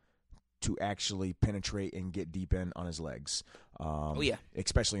guys to actually penetrate and get deep in on his legs.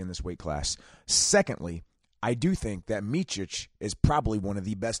 Especially in this weight class. Secondly, I do think that Micic is probably one of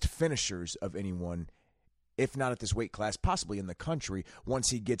the best finishers of anyone, if not at this weight class, possibly in the country. Once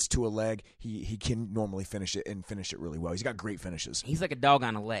he gets to a leg, he can normally finish it and finish it really well. He's got great finishes. He's like a dog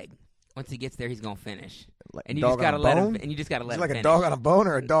on a leg. Once he gets there, he's gonna finish, and you just gotta let him. And you just gotta let him. Like finish. A dog on a bone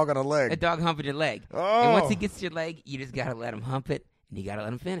or a dog on a leg. A dog humping your leg. Oh. And once he gets to your leg, you just gotta let him hump it, and you gotta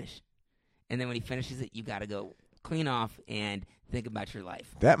let him finish. And then when he finishes it, you gotta go clean off and think about your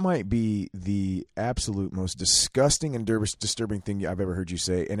life. That might be the absolute most disgusting and disturbing thing I've ever heard you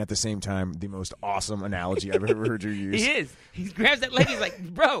say, and at the same time, the most awesome analogy I've ever heard you use. He is. He grabs that leg. He's like,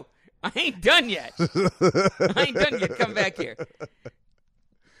 "Bro, I ain't done yet. I ain't done yet. Come back here."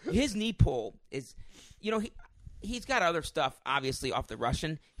 His knee pull is, he's got other stuff, obviously, off the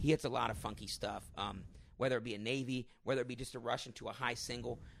Russian. He hits a lot of funky stuff, whether it be a Navy, whether it be just a Russian to a high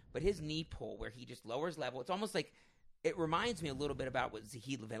single. But his knee pull, where he just lowers level, it's almost like, it reminds me a little bit about what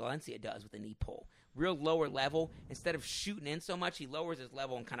Zahid Valencia does with the knee pull. Real lower level. Instead of shooting in so much, he lowers his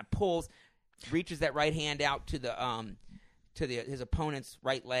level and kind of pulls, reaches that right hand out to his opponent's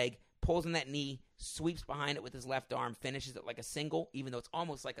right leg, pulls in that knee, sweeps behind it with his left arm, finishes it like a single, even though it's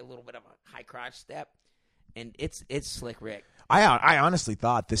almost like a little bit of a high crotch step. And it's slick, Rick. I honestly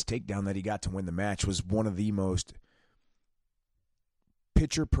thought this takedown that he got to win the match was one of the most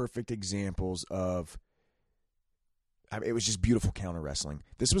picture-perfect examples of it was just beautiful counter wrestling.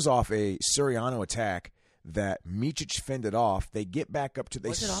 This was off a Suriano attack that Micic fended off. They get back up to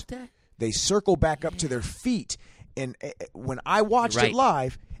Was it off that? They circle back up to their feet. And when I watched it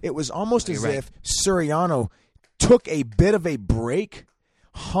live, it was almost as if Suriano took a bit of a break,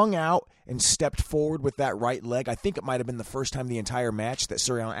 hung out, and stepped forward with that right leg. I think it might have been the first time the entire match that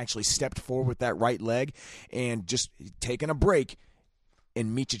Suriano actually stepped forward with that right leg and just taking a break.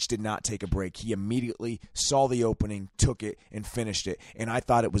 And Micic did not take a break. He immediately saw the opening, took it, and finished it. And I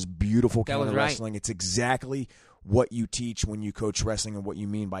thought it was beautiful counter wrestling. It's exactly what you teach when you coach wrestling and what you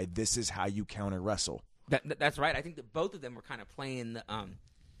mean by this is how you counter wrestle. That's right. I think that both of them were kind of playing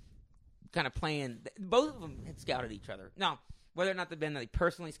both of them had scouted each other. Now, whether or not they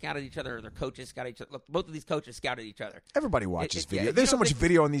personally scouted each other or their coaches scouted each other. Look, both of these coaches scouted each other. Everybody watches video. There's so much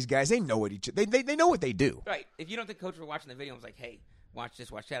video on these guys. They know what they know what they do. Right. If you don't think coaches were watching the video and was like, hey, watch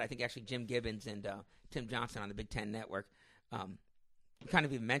this, watch that. I think actually Jim Gibbons and Tim Johnson on the Big Ten Network kind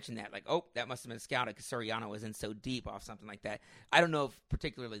of even mentioned that. Like, oh, that must have been scouted because Suriano was in so deep off something like that. I don't know if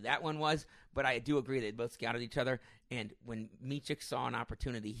particularly that one was, but I do agree they both scouted each other. And when Micic saw an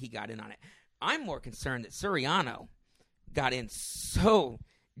opportunity, he got in on it. I'm more concerned that Suriano got in so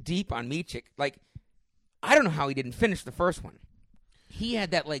deep on Micic. Like, I don't know how he didn't finish the first one. He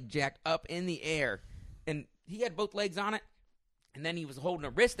had that leg jacked up in the air, and he had both legs on it, and then he was holding a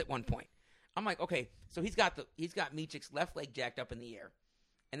wrist at one point. I'm like, okay, so he's got Micic's left leg jacked up in the air,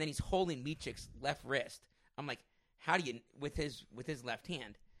 and then he's holding Micic's left wrist. I'm like, how do you with his left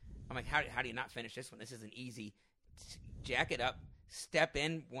hand? I'm like, how do you not finish this one? This isn't easy. Jack it up, step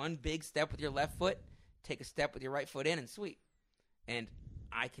in, one big step with your left foot, take a step with your right foot in, and sweep. And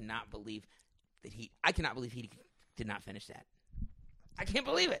I cannot believe he did not finish that. I can't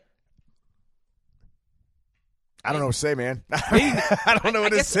believe it. I don't know what to say, man. I don't know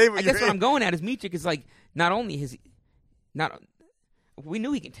what to say. I guess what I'm going at is Micic is like, not only we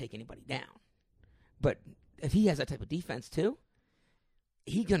knew he can take anybody down, but if he has that type of defense too,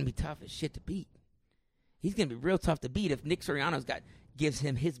 he's going to be tough as shit to beat. He's going to be real tough to beat if Nick Suriano's gives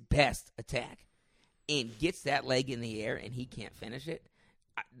him his best attack and gets that leg in the air and he can't finish it.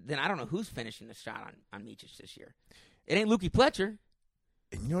 Then I don't know who's finishing the shot on Micic this year. It ain't Lukey Pletcher.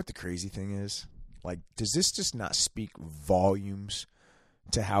 And you know what the crazy thing is? Like, does this just not speak volumes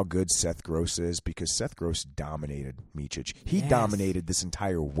to how good Seth Gross is? Because Seth Gross dominated Micic. He dominated this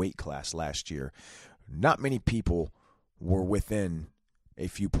entire weight class last year. Not many people were within a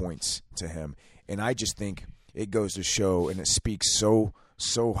few points to him. And I just think it goes to show, and it speaks so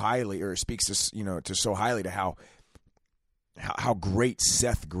highly, or it speaks to so highly to how great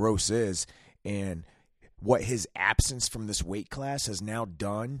Seth Gross is, and what his absence from this weight class has now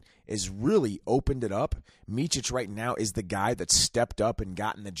done is really opened it up. Micic right now is the guy that stepped up and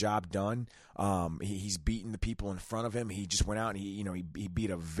gotten the job done. He's beaten the people in front of him. He just went out and he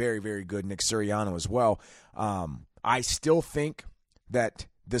beat a very, very good Nick Suriano as well. I still think that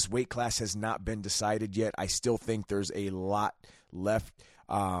this weight class has not been decided yet. I still think there's a lot left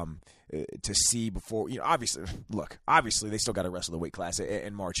to see before, obviously they still got to wrestle the weight class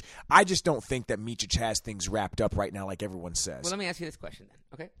in March. I just don't think that Micic has things wrapped up right now like everyone says. Well, let me ask you this question then,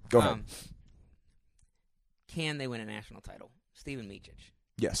 okay? Go ahead. Can they win a national title? Steven Micic.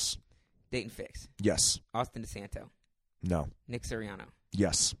 Yes. Dayton Fix. Yes. Austin DeSanto. No. Nick Suriano.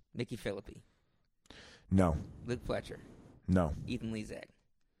 Yes. Mickey Philippi. No. Luke Fletcher. No. Ethan Lezak.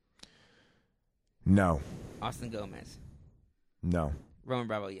 No. Austin Gomez. No. Roman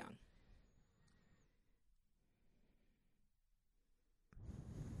Bravo Young.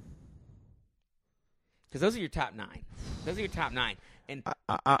 Because those are your top 9. And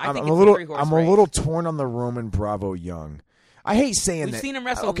I'm a little torn on the Roman Bravo Young. I hate saying that. We've seen him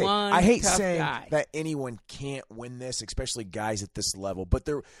wrestle one I hate tough saying guy. that anyone can't win this, especially guys at this level. But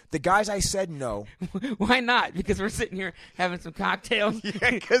the guys I said no. Why not? Because we're sitting here having some cocktails.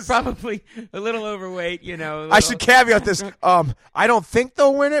 Yeah, probably a little overweight, I should caveat this. I don't think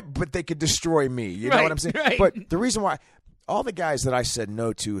they'll win it, but they could destroy me. You know what I'm saying? Right. But the reason why all the guys that I said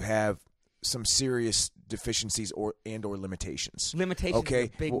no to have some serious deficiencies or limitations. Limitations. Okay, is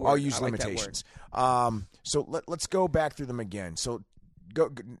a big I'll word. use I like limitations. So let's go back through them again. So go.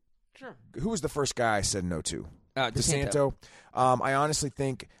 Sure. Who was the first guy I said no to? DeSanto. I honestly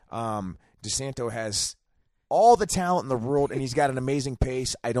think DeSanto has all the talent in the world, and he's got an amazing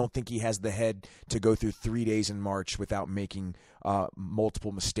pace. I don't think he has the head to go through 3 days in March without making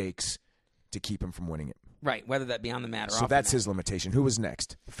multiple mistakes to keep him from winning it. Right, whether that be on the mat or off So that's the mat. his limitation. Who was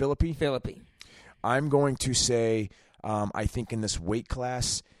next? Philippi? Philippi. I'm going to say, I think in this weight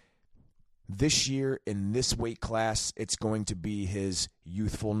class, this year in this weight class, it's going to be his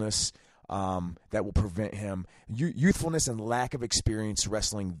youthfulness that will prevent him. Youthfulness and lack of experience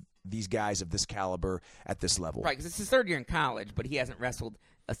wrestling these guys of this caliber at this level. Right, because it's his third year in college, but he hasn't wrestled.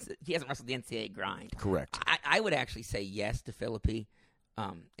 He hasn't wrestled the NCAA grind. Correct. I would actually say yes to Philippi,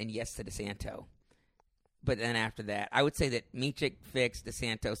 and yes to DeSanto. But then after that, I would say that Micic, Fix,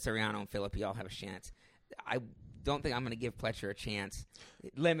 DeSanto, Soriano, and Philippi all have a chance. I don't think I'm going to give Pletcher a chance.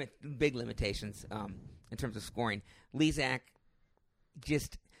 Big limitations in terms of scoring. Lezak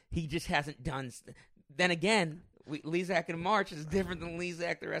he just hasn't done. Then again, Lezak in March is different than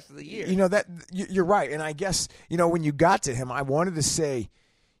Lezak the rest of the year. You know that you're right, and I guess when you got to him, I wanted to say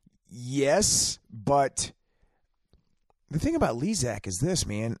yes, but the thing about Lezak is this,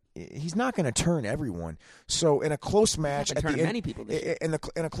 man. He's not going to turn everyone. So in a close match at the end, many people this year. in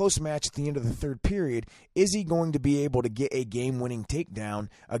a close match at the end of the third period, is he going to be able to get a game-winning takedown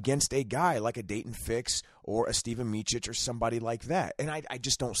against a guy like a Dayton Fix or a Steven Micic or somebody like that? And I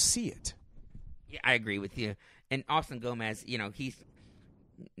just don't see it. Yeah, I agree with you. And Austin Gomez, he's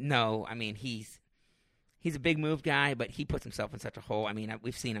a big move guy, but he puts himself in such a hole. I mean,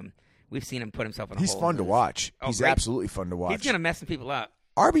 we've seen him put himself in a hole. He's fun to watch. Oh, He's great. absolutely fun to watch. He's going to mess some people up.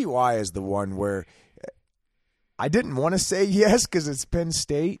 RBY is the one where I didn't want to say yes because it's Penn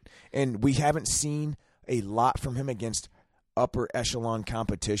State, and we haven't seen a lot from him against upper echelon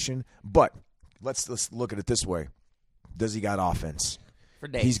competition. But let's look at it this way. Does he got offense? For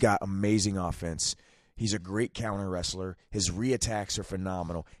days. He's got amazing offense. He's a great counter wrestler. His reattacks are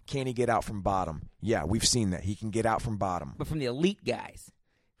phenomenal. Can he get out from bottom? Yeah, we've seen that. He can get out from bottom. But from the elite guys,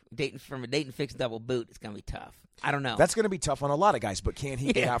 from a Dayton Fix double boot, it's going to be tough. I don't know. That's going to be tough on a lot of guys, but can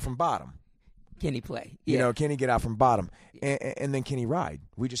he get out from bottom? Can he play? Can he get out from bottom? And then can he ride?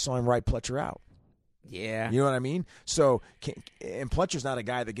 We just saw him ride Pletcher out. Yeah. You know what I mean? So, and Pletcher's not a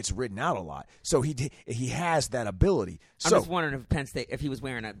guy that gets ridden out a lot. So he has that ability. So, I'm just wondering if Penn State, if he was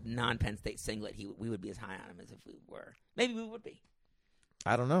wearing a non-Penn State singlet, we would be as high on him as if we were. Maybe we would be.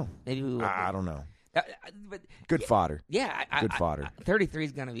 I don't know. Maybe we would. I don't know. But Good fodder. Yeah. Good fodder. 33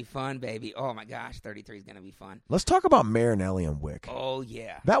 is going to be fun, baby. Oh, my gosh. 33 is going to be fun. Let's talk about Marinelli and Wick. Oh,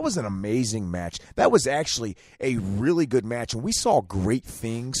 yeah. That was an amazing match. That was actually a really good match, and we saw great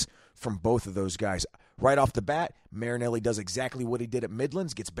things from both of those guys. Right off the bat, Marinelli does exactly what he did at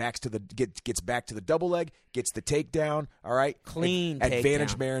Midlands, gets back to the double leg, gets the takedown, all right? Clean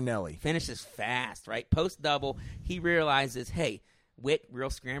advantage takedown. Marinelli. Finishes fast, right? Post double, he realizes, hey, Wick, real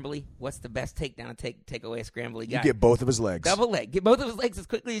scrambly, what's the best takedown to take away a scrambly guy? You get both of his legs. Double leg. Get both of his legs as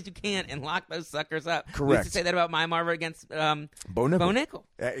quickly as you can and lock those suckers up. Correct. We used to say that about Marver against Bo Nickel.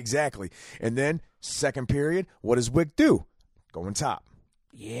 Exactly. And then, second period, what does Wick do? Going top.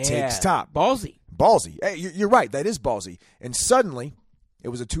 Yeah. Takes top. Ballsy. Hey, you're right. That is ballsy. And suddenly, it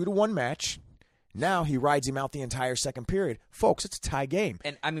was a 2-1 match. Now he rides him out the entire second period. Folks, it's a tie game.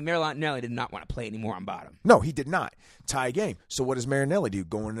 And, Marinelli did not want to play anymore on bottom. No, he did not. Tie game. So what does Marinelli do?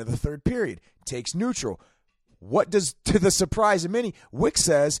 Going into the third period. Takes neutral. What does, to the surprise of many, Wick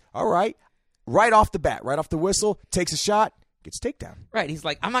says, all right off the bat, right off the whistle, takes a shot, gets takedown. Right. He's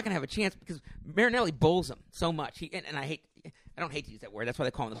like, I'm not going to have a chance because Marinelli bowls him so much. And I don't hate to use that word. That's why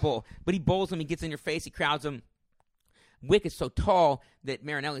they call him the bull. But he bowls him. He gets in your face. He crowds him. Wick is so tall that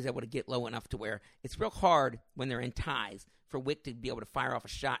Marinelli's able to get low enough to where it's real hard when they're in ties for Wick to be able to fire off a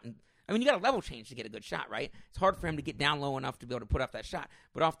shot. And you got a level change to get a good shot, right? It's hard for him to get down low enough to be able to put off that shot.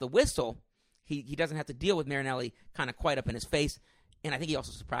 But off the whistle, he doesn't have to deal with Marinelli kind of quite up in his face. And I think he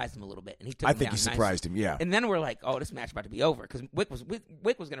also surprised him a little bit. And he took him down surprised him, yeah. And then we're like, oh, this match is about to be over because Wick was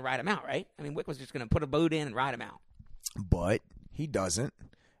going to ride him out, right? Wick was just going to put a boot in and ride him out. But he doesn't.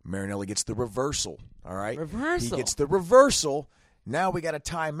 Marinelli gets the reversal, all right? Reversal. He gets the reversal. Now we got a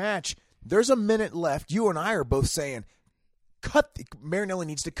tie match. There's a minute left. You and I are both saying, Marinelli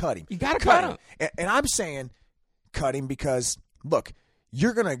needs to cut him. You got to cut him. And I'm saying cut him because, look,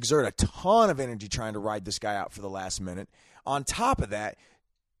 you're going to exert a ton of energy trying to ride this guy out for the last minute. On top of that,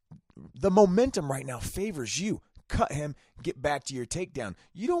 the momentum right now favors you. Cut him, get back to your takedown.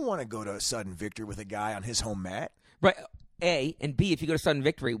 You don't want to go to a sudden victory with a guy on his home mat. Right. A, and B, if you go to sudden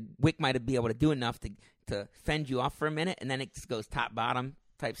victory, Wick might be able to do enough to fend you off for a minute, and then it just goes top-bottom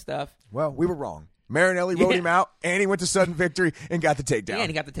type stuff. Well, we were wrong. Marinelli rode him out, and he went to sudden victory and got the takedown. Yeah, and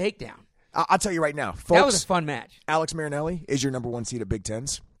he got the takedown. I'll tell you right now, folks. That was a fun match. Alex Marinelli is your number one seed at Big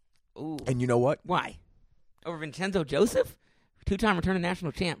Tens. Ooh. And you know what? Why? Over Vincenzo Joseph? 2-time returning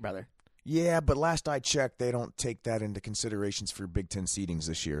national champ, brother. Yeah, but last I checked, they don't take that into considerations for Big Ten seedings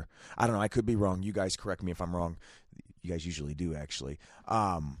this year. I don't know. I could be wrong. You guys correct me if I'm wrong. You guys usually do, actually.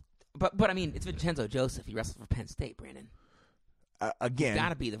 But I mean, it's Vincenzo Joseph. He wrestled for Penn State, Brandon. Again, He's got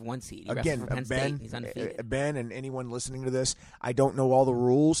to be the 1 seed. He again, wrestled for Penn State, and he's undefeated. Ben and anyone listening to this, I don't know all the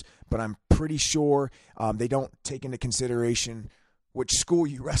rules, but I'm pretty sure they don't take into consideration which school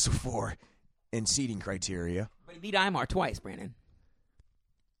you wrestle for in seeding criteria. But he beat Imar twice, Brandon.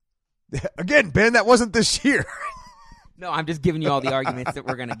 Again, Ben, that wasn't this year. No, I'm just giving you all the arguments that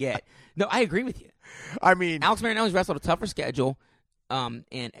we're going to get. No, I agree with you. I mean, Alex Marinelli's wrestled a tougher schedule, and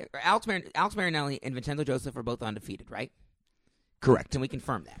Alex Marinelli and Vincenzo Joseph are both undefeated, right? correct. Can we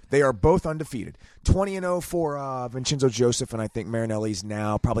confirm that? They are both undefeated. 20-0 for Vincenzo Joseph, and I think Marinelli's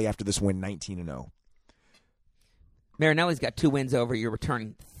now, probably after this win, 19-0. Marinelli's got 2 wins over your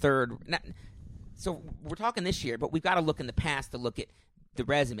returning third. So we're talking this year, but we've got to look in the past to look at the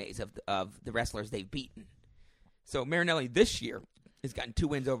resumes of the wrestlers they've beaten. So Marinelli this year has gotten 2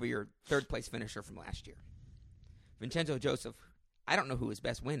 wins over your third-place finisher from last year. Vincenzo Joseph, I don't know who his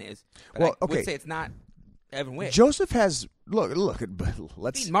best win is, but well, I would say it's not Evan Wick. Joseph has let's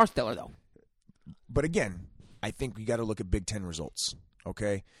beaten Marsteller, though. But again, I think you got to look at Big Ten results.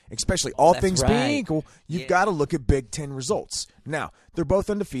 Okay, especially all That's things right. being equal, you've got to look at Big Ten results. Now they're both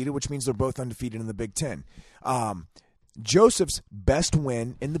undefeated, which means they're both undefeated in the Big Ten. Joseph's best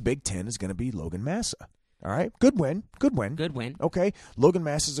win in the Big Ten is going to be Logan Massa. All right, good win. Okay, Logan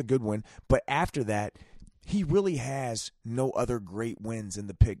Massa is a good win, but after that, he really has no other great wins in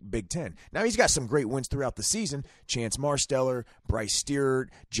the Big Ten. Now, he's got some great wins throughout the season. Chance Marsteller, Bryce Stewart,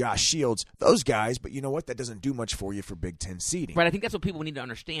 Josh Shields, those guys. But you know what? That doesn't do much for you for Big Ten seeding. Right, I think that's what people need to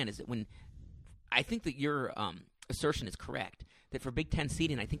understand is that when – I think that your assertion is correct, that for Big Ten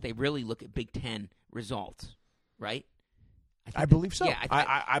seeding, I think they really look at Big Ten results, right? I believe so. Yeah,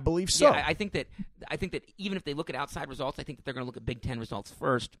 I believe so. Yeah, I think that even if they look at outside results, I think that they're going to look at Big Ten results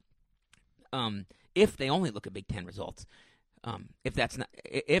first. If they only look at Big Ten results,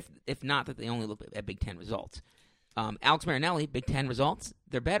 if not that they only look at Big Ten results. Alex Marinelli, Big Ten results,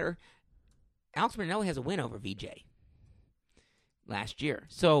 they're better. Alex Marinelli has a win over VJ last year.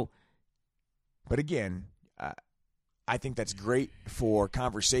 So, but again, I think that's great for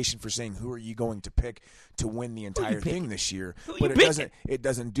conversation for saying who are you going to pick to win the entire thing this year. But it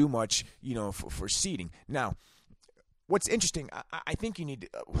doesn't do much, for seeding. Now, what's interesting, I think you need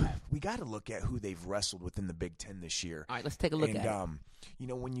to, we got to look at who they've wrestled within the Big Ten this year. All right, let's take a look at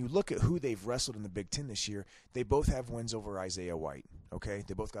it. When you look at who they've wrestled in the Big Ten this year, they both have wins over Isaiah White. Okay,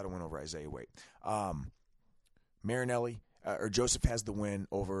 they both got a win over Isaiah White. Marinelli or Joseph has the win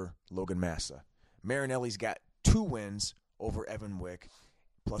over Logan Massa. Marinelli's got 2 wins over Evan Wick,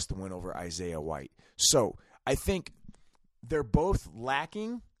 plus the win over Isaiah White. So I think they're both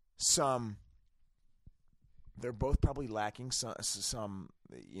lacking some. They're both probably lacking some.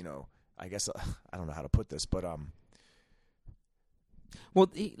 I guess I don't know how to put this, but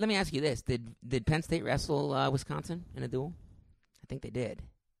Well, let me ask you this: Did Penn State wrestle Wisconsin in a duel? I think they did.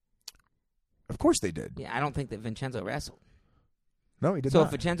 Of course they did. Yeah, I don't think that Vincenzo wrestled. No, he did not. So if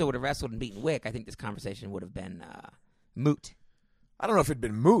Vincenzo would have wrestled and beaten Wick, I think this conversation would have been moot. I don't know if it'd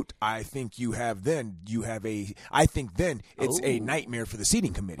been moot. I think I think then it's a nightmare for the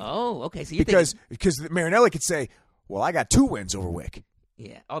seating committee. Oh, okay. So because Marinelli could say, "Well, I got 2 wins over Wick."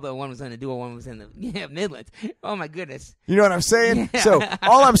 Yeah, although one was in the duel, one was in the Midlands. Oh my goodness. You know what I'm saying? Yeah. So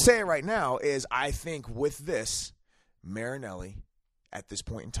all I'm saying right now is I think with this, Marinelli at this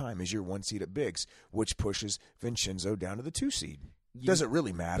point in time is your 1 seed at Biggs, which pushes Vincenzo down to the 2 seed. Does it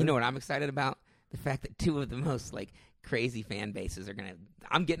really matter? You know what I'm excited about? The fact that 2 of the most crazy fan bases are going to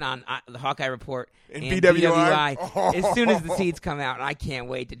 – I'm getting on the Hawkeye Report and BWI as soon as the seeds come out, and I can't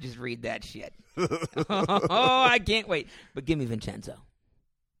wait to just read that shit. I can't wait. But give me Vincenzo.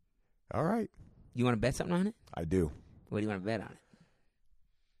 All right. You want to bet something on it? I do. What do you want to bet on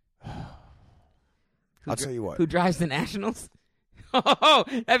it? I'll tell you what. Who drives the Nationals? Oh,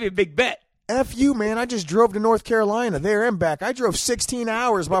 that'd be a big bet. F you, man. I just drove to North Carolina, there and back. I drove 16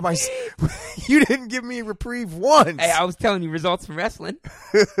 hours by myself. You didn't give me a reprieve once. Hey, I was telling you results from wrestling.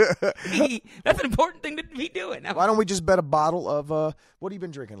 That's an important thing to be doing. Why don't we just bet a bottle of, what have you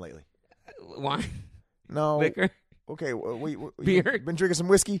been drinking lately? Wine? No. Liquor? Okay. Beer? You been drinking some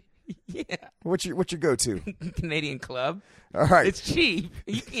whiskey? Yeah. What's your go-to? Canadian Club. All right. It's cheap.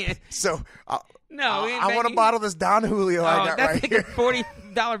 You can't. So, no, I want to bottle this Don Julio I got right here. That's like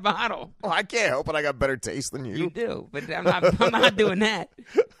a $40 bottle. Oh, I can't help it. I got better taste than you. You do, but I'm not doing that.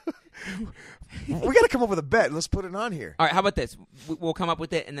 We got to come up with a bet. Let's put it on here. All right, how about this? We'll come up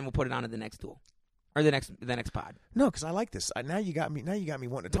with it, and then we'll put it on to the next duel. Or the next pod? No, because I like this. Now you got me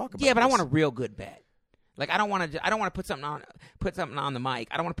wanting to talk about. Yeah, but this. I want a real good bet. Like I don't want to put something on the mic.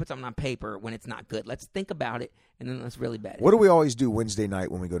 I don't want to put something on paper when it's not good. Let's think about it and then let's really bet it. What do we always do Wednesday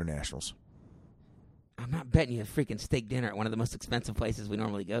night when we go to Nationals? I'm not betting you a freaking steak dinner at one of the most expensive places we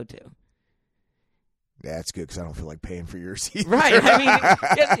normally go to. Yeah, that's good because I don't feel like paying for yours either. Right. I mean,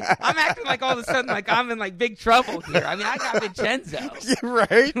 I'm acting like all of a sudden like I'm in like big trouble here. I mean, I got Vincenzo. Yeah,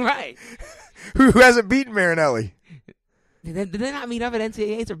 right. Right. Who hasn't beaten Marinelli? Did they not meet up at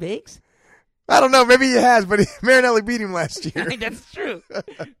NCAAs or Bigs? I don't know. Maybe he has, but Marinelli beat him last year. I mean, that's true.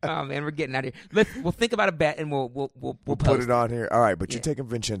 Oh man, we're getting out of here. We'll think about a bet and we'll put it on here. All right, but Yeah. you're taking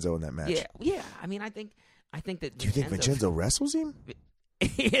Vincenzo in that match. Yeah. I mean, I think that. Do you think Vincenzo wrestles him?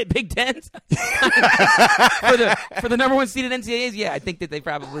 Big Tens for the number one seed at NCAAs. Yeah, I think that they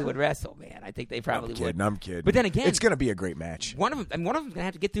probably would wrestle, man. I think they probably would. I'm kidding. But then again, it's going to be a great match. One of them's gonna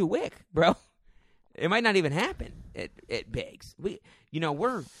have to get through Wick, bro. It might not even happen at Biggs.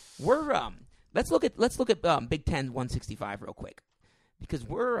 Let's look at Big Ten 165 real quick because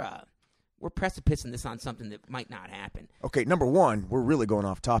we're precipicing this on something that might not happen. Okay, number one, we're really going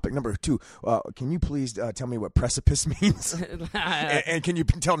off topic. Number two, can you please tell me what precipice means? and can you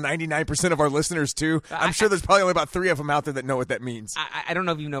tell 99% of our listeners too? I'm sure there's probably only about 3 of them out there that know what that means. I don't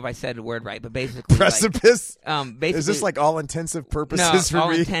know if I said the word right, but basically precipice. Basically, is this like all intensive purposes for all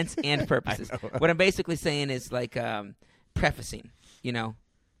me? intents and purposes. What I'm basically saying is like prefacing.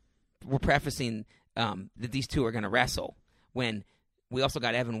 We're prefacing that these two are going to wrestle when. We also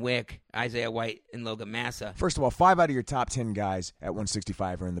got Evan Wick, Isaiah White, and Logan Massa. First of all, 5 out of your top 10 guys at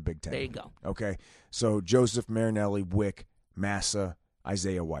 165 are in the Big Ten. There you go. Okay, so Joseph, Marinelli, Wick, Massa,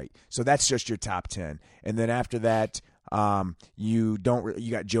 Isaiah White. So that's just your top 10. And then after that, you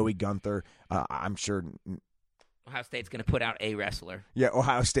got Joey Gunther. I'm sure Ohio State's going to put out a wrestler. Yeah,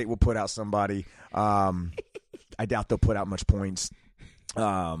 Ohio State will put out somebody. I doubt they'll put out much points.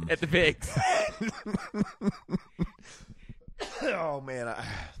 At the Bigs. Oh man!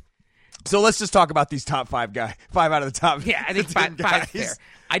 So let's just talk about these top 5 guys. 5 out of the top. Yeah, I think 10 five's fair.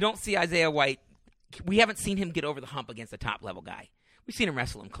 I don't see Isaiah White. We haven't seen him get over the hump against a top level guy. We've seen him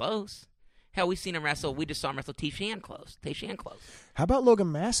wrestle him close. Hell, we've seen him wrestle. We just saw him wrestle Tayshan close. How about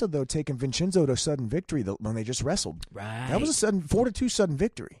Logan Massa though taking Vincenzo to a sudden victory when they just wrestled? Right. That was a sudden 4-2 sudden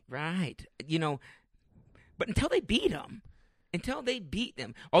victory. Right. But until they beat him.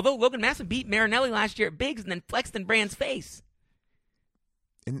 Although Logan Massa beat Marinelli last year at Biggs and then flexed in Brand's face.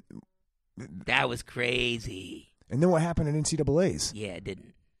 And that was crazy. And then what happened in NCAAs? Yeah, it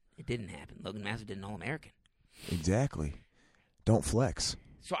didn't. It didn't happen. Logan Massa did an All-American. Exactly. Don't flex.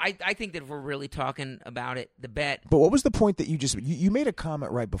 So I think that if we're really talking about it, the bet. But what was the point that you made a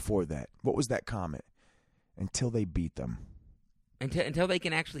comment right before that? What was that comment? Until they beat them. Until they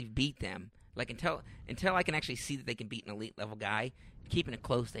can actually beat them. Like until I can actually see that they can beat an elite level guy, keeping it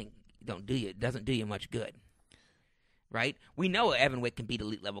close doesn't do you much good. Right? We know Evan Wick can beat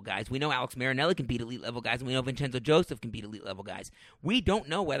elite level guys. We know Alex Marinelli can beat elite level guys, and we know Vincenzo Joseph can beat elite level guys. We don't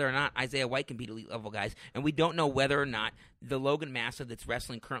know whether or not Isaiah White can beat elite level guys, and we don't know whether or not the Logan Massa that's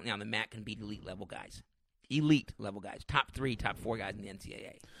wrestling currently on the mat can beat elite level guys. Elite level guys. Top 3, top 4 guys in the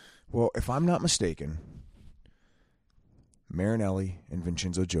NCAA. Well, if I'm not mistaken, Marinelli and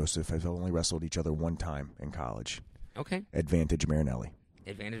Vincenzo Joseph have only wrestled each other one time in college. Okay. Advantage Marinelli.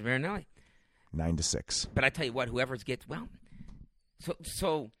 9-6. But I tell you what, whoever gets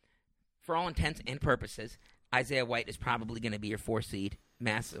so for all intents and purposes, Isaiah White is probably going to be your 4 seed.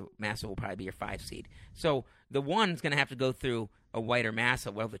 Massa will probably be your 5 seed. So the 1's going to have to go through a White or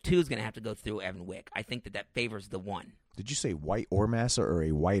Massa. Well, the 2's going to have to go through Evan Wick. I think that favors the 1. Did you say White or Massa or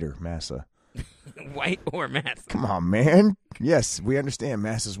a whiter Massa? White or Massa. Come on, man. Yes, we understand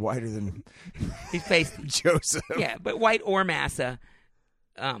Massa's whiter than he's faced Joseph. Yeah, but White or Massa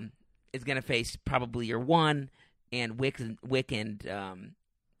is going to face probably your 1, and Wick and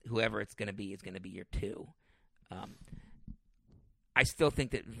whoever it's going to be is going to be your 2. I still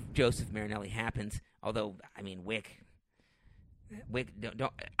think that Joseph Marinelli happens, although I mean Wick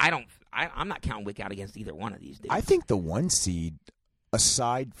I'm not counting Wick out against either one of these dudes. I think the 1 seed,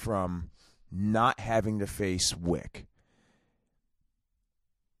 aside from not having to face Wick,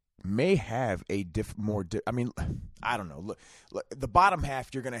 may have a I mean, I don't know. Look, the bottom half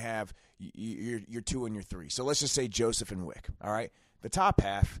you're going to have your 2 and your 3. So let's just say Joseph and Wick. All right, the top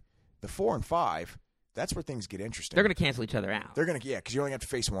half, the 4 and 5. That's where things get interesting. They're going to cancel each other out. They're going to, because you only have to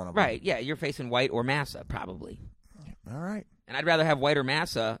face one of them. Right? Yeah, you're facing White or Massa probably. All right. And I'd rather have White or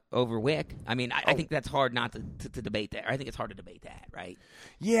Massa over Wick. I mean, I think that's hard not to debate that. I think it's hard to debate that, right?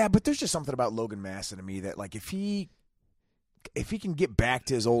 Yeah, but there's just something about Logan Massa to me that, like, if he if he can get back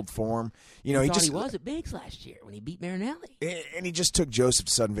to his old form, he was at Biggs last year when he beat Marinelli. And he just took Joseph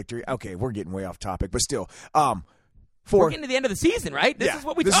to sudden victory. Okay, we're getting way off topic, but still. We're getting to the end of the season, right? This is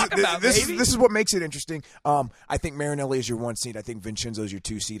what we talk about, baby. This is what makes it interesting. I think Marinelli is your 1 seed. I think Vincenzo is your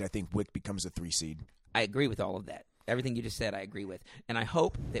 2 seed. I think Wick becomes a 3 seed. I agree with all of that. Everything you just said, I agree with. And I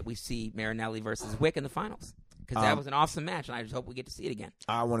hope that we see Marinelli versus Wick in the finals because that was an awesome match, and I just hope we get to see it again.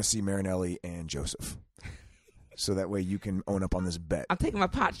 I want to see Marinelli and Joseph. So that way you can own up on this bet. I'm taking my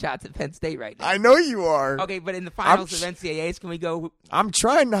pot shots at Penn State right now. I know you are. Okay, but in the finals of NCAAs, can we go? I'm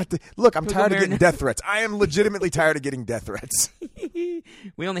trying not to. Look, I'm tired of getting death threats. I am legitimately tired of getting death threats.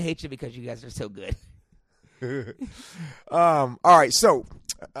 We only hate you because you guys are so good. All right, so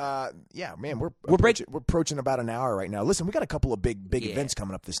man, we're approaching about an hour right now. Listen, we got a couple of big events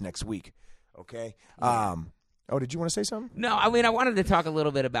coming up this next week. Okay. Yeah. Did you want to say something? No, I mean I wanted to talk a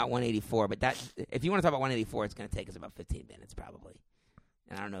little bit about 184, but if you want to talk about 184, it's going to take us about 15 minutes probably,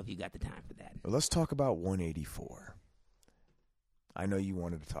 and I don't know if you got the time for that. Well, let's talk about 184. I know you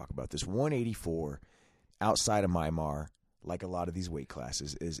wanted to talk about this. 184 outside of Myanmar, like a lot of these weight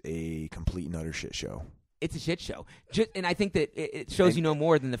classes, is a complete and utter shit show. It's a shit show. And I think that it shows you no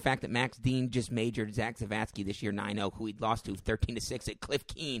more than the fact that Max Dean just majored Zach Zavatsky this year 9-0, who he'd lost to 13-6 at Cliff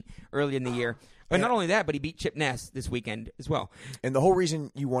Keen earlier in the year. But not only that, but he beat Chip Ness this weekend as well. And the whole reason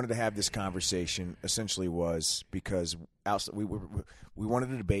you wanted to have this conversation essentially was because we wanted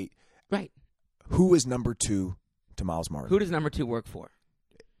to debate who is number 2 to Miles Martin. Who does number 2 work for?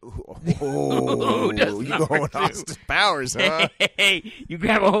 Oh, you going Austin Powers, huh? Hey, you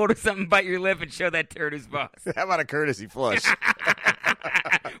grab a hold of something, bite your lip, and show that turd who's boss. How about a courtesy flush?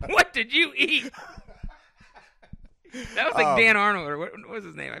 What did you eat? That was like Dan Arnold, or what was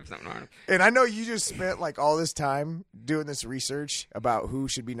his name? I have something Arnold. And I know you just spent like all this time doing this research about who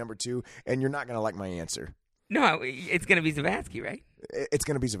should be number 2, and you're not going to like my answer. No, it's going to be Zavatsky, right? It's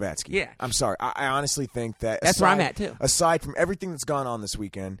going to be Zavatsky. Yeah. I'm sorry. I honestly think that's where I'm at, too. Aside from everything that's gone on this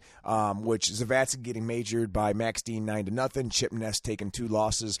weekend, which Zavatsky getting majored by Max Dean 9-0, Chip Ness taking 2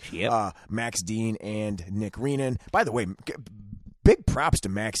 losses, Max Dean and Nick Reenan. By the way, big props to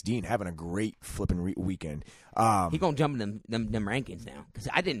Max Dean having a great flipping weekend. He's going to jump in them rankings now because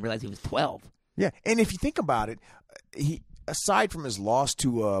I didn't realize he was 12. Yeah, and if you think about it, aside from his loss to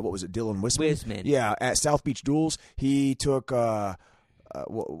Dylan Wisman? Yeah, at South Beach Duels, he took lost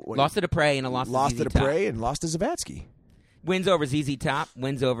to Dupre and lost to Dupre and lost to Zavatsky. Wins over ZZ Top,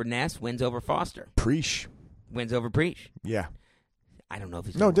 wins over Ness, wins over Foster. Preach. Wins over Preach. Yeah. I don't know if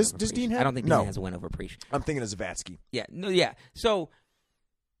he's does Dean have? I don't think Dean has a win over Preach. I'm thinking of Zavatsky. Yeah. So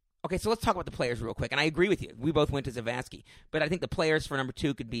let's talk about the players real quick. And I agree with you. We both went to Zavatsky. But I think the players for number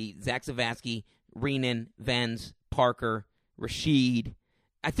 2 could be Zach Zavatsky, Reenan, Venz, Parker, Rashid.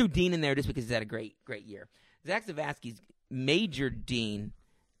 I threw Dean in there just because he's had a great year. Zach Zavatsky's majored Dean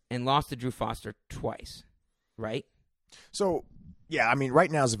and lost to Drew Foster twice, right? So, yeah, I mean,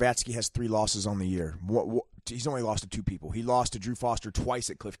 right now Zavatsky has 3 losses on the year. He's only lost to 2 people. He lost to Drew Foster twice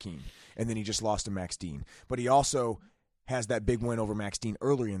at Cliff Keen, and then he just lost to Max Dean. But he also has that big win over Max Dean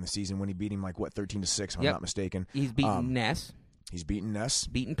earlier in the season when he beat him 13-6, if I'm not mistaken. He's beaten Ness. He's beaten Ness.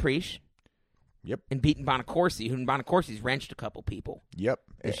 Beaten Preach. Yep. And beaten Bonacorsi, who Bonacorsi's wrenched a couple people. Yep.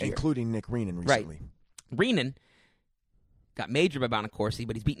 Including Nick Reenan recently. Right. Reenan got majored by Bonacorsi,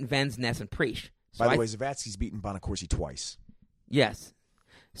 but he's beaten Venz, Ness, and Preach. So by the way, Zavatsky's beaten Bonacorsi twice. Yes.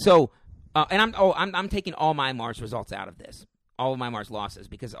 So, and I'm taking all Myanmar's results out of this. All of Myanmar's losses,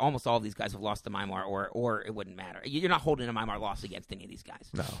 because almost all of these guys have lost to Myanmar, or it wouldn't matter. You're not holding a Myanmar loss against any of these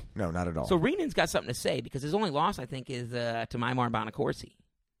guys. No, not at all. So Reenan's got something to say, because his only loss, I think, is to Myanmar and Bonacorsi.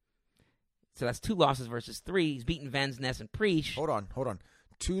 So that's 2 losses versus 3. He's beaten Venz, Ness, and Preach. Hold on.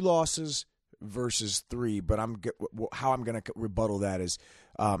 2 losses versus 3, but how I'm going to rebuttal that is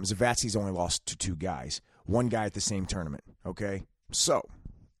Zavatsky's only lost to 2 guys. 1 guy at the same tournament, okay? So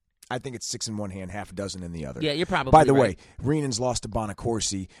I think it's 6 in one hand, half a dozen in the other. Yeah, you're probably By the right. way, Reenan's lost to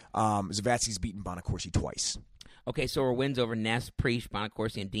Bonacorsi. Zavatsky's beaten Bonacorsi twice. Okay, so are wins over Ness, Preach,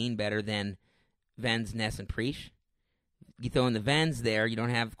 Bonacorsi, and Dean better than Venz, Ness, and Preach? You throw in the Venz there, you don't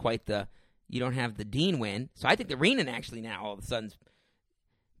have the Dean win. So I think the Reenan actually now all of a sudden,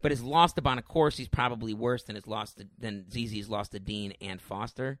 but his loss to Bonacorsi is probably worse than ZZ's loss to Dean and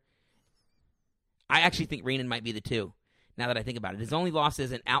Foster. I actually think Reenan might be the 2. Now that I think about it, his only loss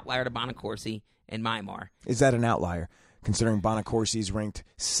is an outlier to Bonacorsi and Myanmar. Is that an outlier, considering Bonacorsi's ranked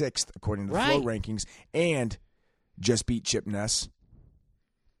 6th according to the Flow rankings and just beat Chip Ness?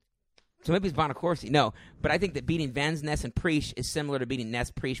 So maybe it's Bonacorsi. No, but I think that beating Venz, Ness, and Preach is similar to beating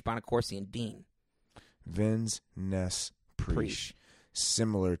Ness, Preach, Bonacorsi, and Dean. Venz, Ness, Preach.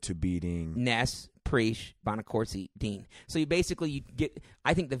 similar to beating Ness, Preach, Bonacorsi, Dean. So you get.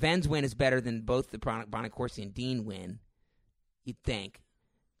 I think the Venz win is better than both the Bonacorsi and Dean win. You'd think,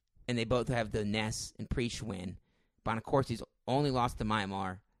 and they both have the Ness and Preach win. Bonacorsi's only lost to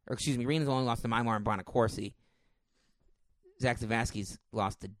Myanmar, or excuse me, Rena's only lost to Myanmar and Bonacorsi. Zach Zavasky's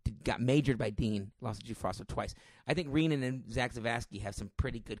got majored by Dean, lost to Drew Foster twice. I think Renan and Zach Zavasky have some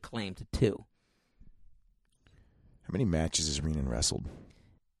pretty good claim to 2. How many matches has Renan wrestled?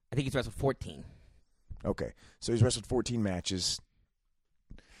 I think he's wrestled 14. Okay, so he's wrestled 14 matches.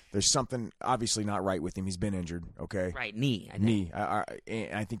 There's something obviously not right with him. He's been injured, okay? Right, knee. I think. Knee.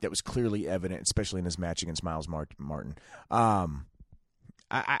 I think that was clearly evident, especially in his match against Miles Martin.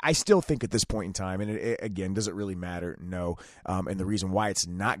 I still think at this point in time, and again, does it really matter? No. And the reason why it's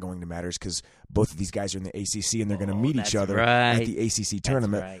not going to matter is because both of these guys are in the ACC and they're going to meet each other at the ACC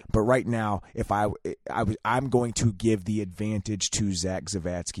tournament. Right. But right now, if I'm going to give the advantage to Zach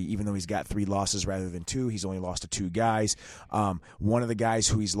Zavadski, even though he's got 3 losses rather than 2. He's only lost to 2 guys. One of the guys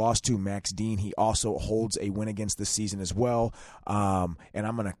who he's lost to, Max Dean, he also holds a win against this season as well. And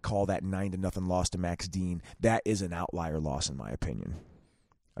I'm going to call that 9-0 loss to Max Dean. That is an outlier loss in my opinion.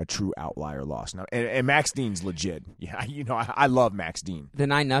 A true outlier loss. Now, and Max Dean's legit. Yeah, I love Max Dean. The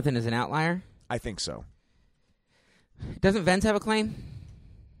 9-0 is an outlier? I think so. Doesn't Venz have a claim?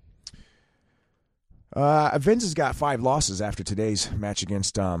 Venz has got 5 losses after today's match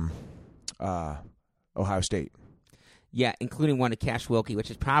against Ohio State. Yeah, including one to Cash Wilkie, which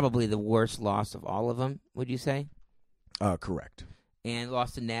is probably the worst loss of all of them, would you say? Correct. And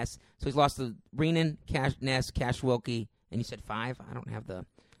lost to Ness. So he's lost to Renan, Ness, Cash Wilkie, and you said 5? I don't have the...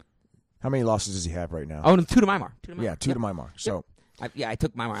 How many losses does he have right now? Oh, 2 to Myanmar. 2 to Myanmar. Yeah, 2 to Myanmar. So, I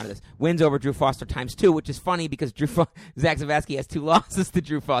took Myanmar out of this. Wins over Drew Foster times 2, which is funny because Zach Zavasky has 2 losses to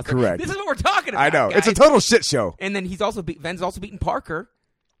Drew Foster. Correct. This is what we're talking about. I know. Guys. It's a total shit show. And then Ven's also beaten Parker,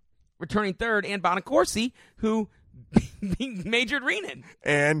 returning 3rd, and Bonacorsi, who majored Renan.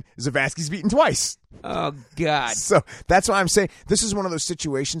 And Zavasky's beaten twice. Oh, God. So that's why I'm saying this is one of those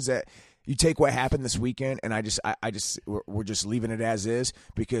situations that you take what happened this weekend, and we're just leaving it as is,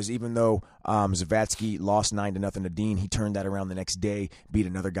 because even though Zavadski lost 9-0 to Dean, he turned that around the next day, beat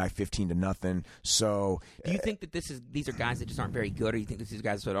another guy 15-0. So, do you think that these are guys that just aren't very good, or you think these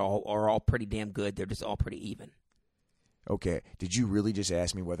guys that are all pretty damn good? They're just all pretty even. Okay, did you really just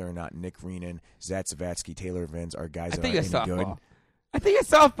ask me whether or not Nick Renan, Zach Zavadski, Taylor Venz are guys that are any good? I think it's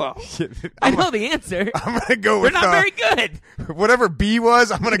softball. I know the answer. I'm going to go with... They're not very good. Whatever B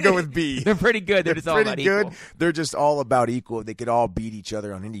was, I'm going to go with B. They're pretty good. They're just all about good. Equal. They're just all about equal. They could all beat each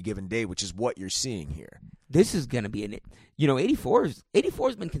other on any given day, which is what you're seeing here. This is going to be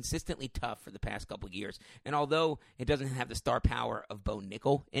 84's been consistently tough for the past couple of years. And although it doesn't have the star power of Bo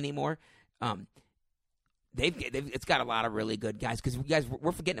Nickel anymore, it's got a lot of really good guys. Because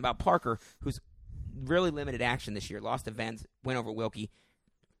we're forgetting about Parker, who's really limited action this year. Lost to Venz, went over Wilkie.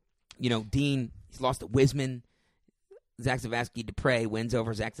 Dean, he's lost to Wisman. Zach Zavasky Dupre wins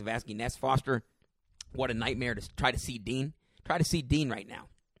over Zach Zavasky. Ness Foster, what a nightmare to try to seed Dean. Try to seed Dean right now.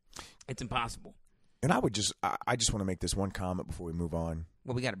 It's impossible. And I just want to make this one comment before we move on.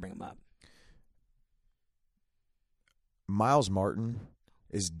 Well, we got to bring him up. Miles Martin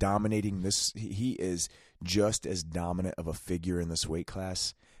is dominating this. He is just as dominant of a figure in this weight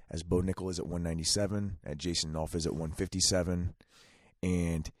class as Bo Nickel is at 197, at Jason Nolf is at 157.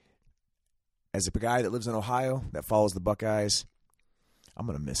 And as a guy that lives in Ohio, that follows the Buckeyes, I'm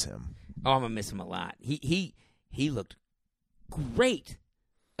going to miss him. Oh, I'm going to miss him a lot. He looked great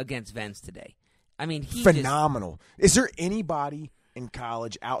against Venz today. I mean, phenomenal. Is there anybody in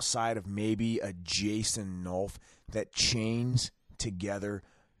college outside of maybe a Jason Nolf that chains together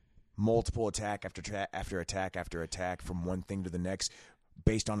multiple attack after attack from one thing to the next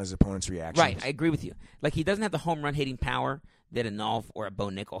based on his opponent's reactions? Right, I agree with you. Like, he doesn't have the home run hitting power that a Nolf or a Bo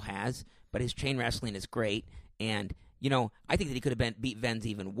Nickel has, but his chain wrestling is great. And, I think that he could have beat Venz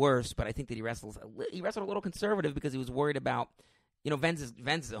even worse, but I think that he wrestled a little conservative because he was worried about, Venz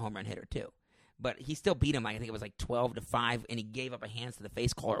is a home run hitter too. But he still beat him, I think it was like 12-5, and he gave up a hands to the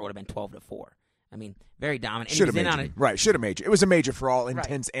face collar. It would have been 12-4. I mean, very dominant. Should have majored. Right, should have majored. It was a major for all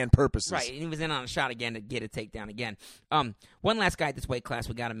intents and purposes. Right, and he was in on a shot again to get a takedown again. One last guy at this weight class,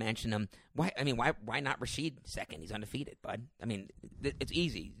 we got to mention him. Why not Rashid second? He's undefeated, bud. I mean, it's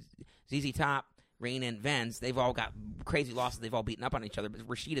easy. ZZ Top, Renan, and Venz, they've all got crazy losses. They've all beaten up on each other, but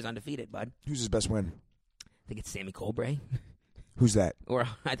Rashid is undefeated, bud. Who's his best win? I think it's Sammy Colbray. Who's that? Or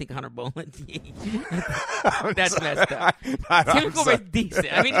I think Hunter Boland. That's messed up. Sammy Colbray's decent.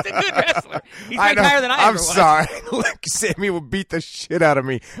 I mean, he's a good wrestler. He's way higher than I ever was. I'm sorry. Look, Sammy will beat the shit out of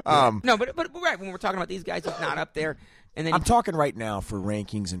me. No, but right, when we're talking about these guys, he's not up there. And then I'm talking right now for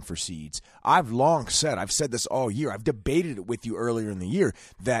rankings and for seeds. I've said this all year. I've debated it with you earlier in the year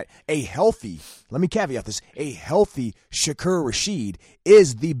that let me caveat this, a healthy Shakur Rashid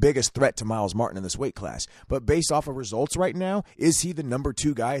is the biggest threat to Miles Martin in this weight class. But based off of results right now, is he the number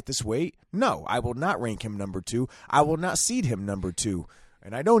 2 guy at this weight? No, I will not rank him number 2. I will not seed him number 2.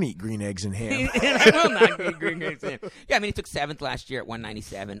 And I don't eat green eggs and ham. And I will not eat green eggs and ham. Yeah, I mean, he took 7th last year at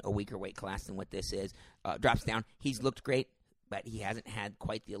 197, a weaker weight class than what this is. Drops down. He's looked great, but he hasn't had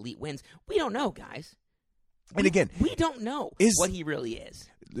quite the elite wins. We don't know, guys. And again, we don't know what he really is.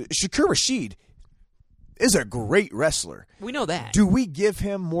 Shakur Rashid is a great wrestler. We know that. Do we give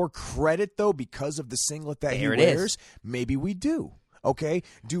him more credit, though, because of the singlet that he wears? Maybe we do. Okay,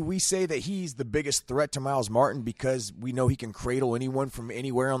 do we say that he's the biggest threat to Miles Martin because we know he can cradle anyone from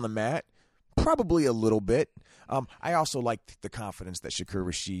anywhere on the mat? Probably a little bit. I also like the confidence that Shakur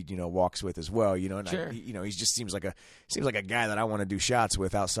Rashid, walks with as well. And sure. he just seems like a guy that I want to do shots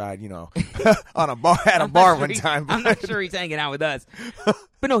with outside. On a bar at a bar one time. I'm not sure he's hanging out with us.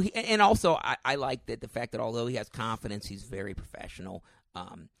 But no, and also I like that the fact that although he has confidence, he's very professional.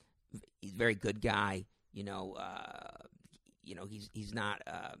 He's a very good guy. He's not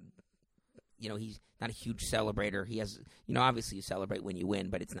he's not a huge celebrator. He has obviously you celebrate when you win,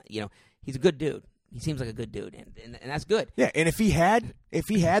 but it's not he's a good dude. He seems like a good dude, and that's good. Yeah, and if he had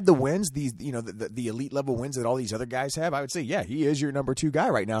the wins, these the elite level wins that all these other guys have, I would say yeah, he is your number 2 guy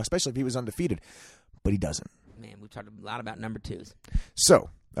right now, especially if he was undefeated. But he doesn't. Man, we've talked a lot about number 2s. So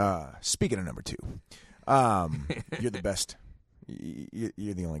speaking of number 2, you're the best.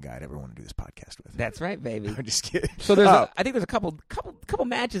 You're the only guy I'd ever want to do this podcast with. That's right, baby. I'm just kidding. So I think there's a couple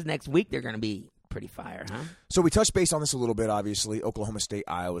matches next week. They're going to be pretty fire, huh? So we touched base on this a little bit. Obviously, Oklahoma State,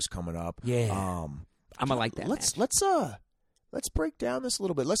 Iowa's coming up. Yeah, I'm gonna like that. Let's break down this a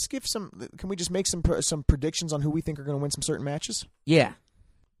little bit. Let's give some. Can we just make some predictions on who we think are going to win some certain matches? Yeah.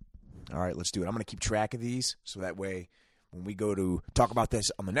 All right, let's do it. I'm going to keep track of these so that way when we go to talk about this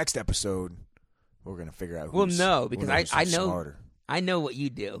on the next episode, we're going to figure out. Because I know smarter. I know what you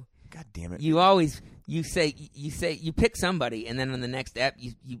do. God damn it! You say you pick somebody, and then on the next ep,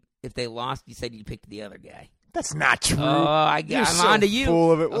 you if they lost, you said you picked the other guy. That's not true. Oh, I'm on to you.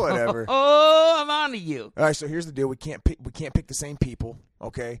 Full of it. Whatever. Oh, I'm on to you. All right. So here's the deal. We can't pick the same people.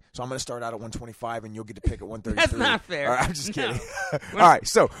 Okay. So I'm going to start out at 125, and you'll get to pick at 133. That's not fair. All right, I'm just kidding. All right.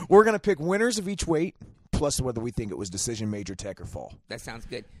 So we're going to pick winners of each weight, plus whether we think it was decision, major, tech, or fall. That sounds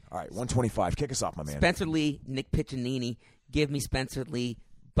good. All right. 125. Kick us off, my man. Spencer Lee, Nick Piccinini. Give me Spencer Lee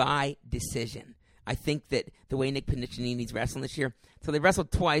by decision. I think that the way Nick Piccinini's wrestling this year, so they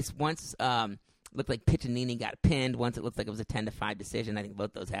wrestled twice. Once looked like Piccinini got pinned. Once it looked like it was a 10-5 decision. I think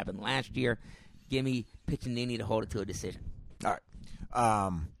both those happened last year. Give me Piccinini to hold it to a decision. All right.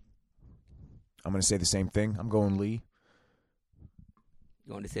 I'm going to say the same thing. I'm going Lee.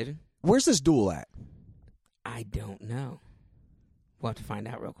 Going decision? Where's this duel at? I don't know. We'll have to find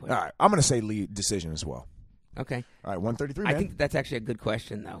out real quick. All right. I'm going to say Lee decision as well. Okay. All right. 133, man. I think that's actually a good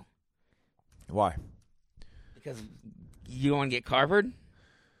question, though. Why? Because you want to get Carvered?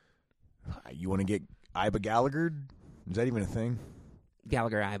 You want to get Iba Gallagher? Is that even a thing?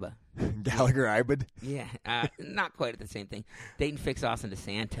 Gallagher Iba. Gallagher Ibid? Yeah. Not quite at the same thing. Dayton Fix Austin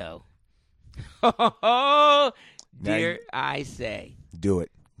DeSanto. Oh, I say. Do it.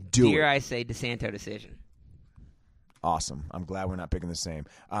 I say DeSanto decision. Awesome. I'm glad we're not picking the same.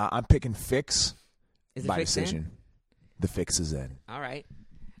 I'm picking Fix by Fix decision. In? The Fix is in. All right.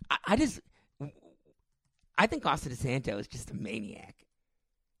 I think Austin DeSanto is just a maniac.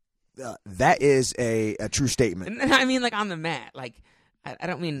 That is a true statement. I mean, like on the mat. Like, I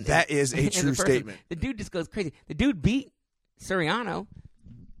don't mean that is a true statement. The dude just goes crazy. The dude beat Suriano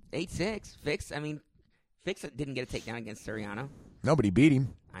 8-6. Fix didn't get a takedown against Suriano. Nobody beat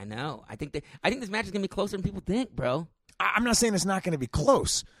him. I know. I think this match is gonna be closer than people think, bro. I'm not saying it's not going to be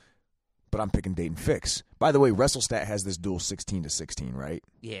close, but I'm picking Dayton Fix. By the way, WrestleStat has this duel 16-16, right?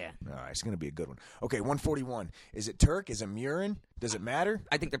 Yeah. All right, it's going to be a good one. Okay, 141. Is it Turk? Is it Murin? Does it matter?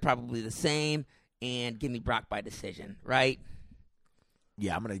 I think they're probably the same. And give me Brock by decision, right?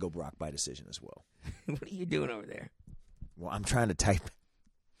 Yeah, I'm going to go Brock by decision as well. What are you doing over there? Well, I'm trying to type.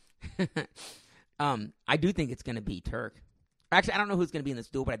 I do think it's going to be Turk. Actually, I don't know who's going to be in this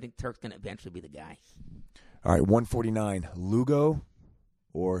duel, but I think Turk's going to eventually be the guy. All right, 149. Lugo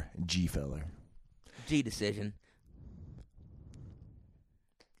or G-Feller? G decision.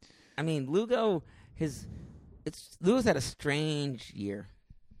 I mean, Lugo's had a strange year.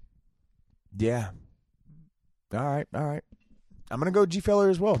 Yeah. All right. I'm going to go G. Feller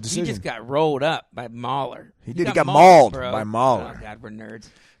as well. He Decision. just got rolled up by Mauler. He did. He got mauled by Mauler. Oh, God, we're nerds.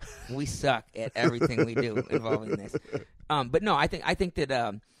 We suck at everything we do involving this. But no, I think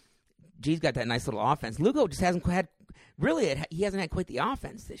that G's got that nice little offense. Lugo just hasn't had he hasn't had quite the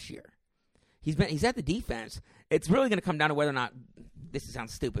offense this year. He's at the defense. It's really going to come down to whether or not, this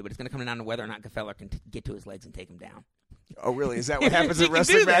sounds stupid, but it's going to come down to whether or not Gefeller can get to his legs and take him down. Oh, really? Is that what happens in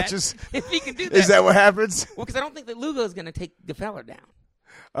wrestling matches? If he can do that. Is that what happens? Well, because I don't think that Lugo is going to take Gefeller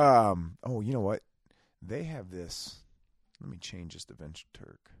down. Oh, you know what? They have this. Let me change this to Vince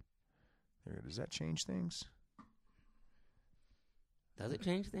Turk. There, does that change things? Does it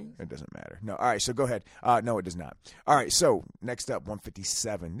change things? It doesn't matter. No. All right, so go ahead. No, it does not. All right, so next up,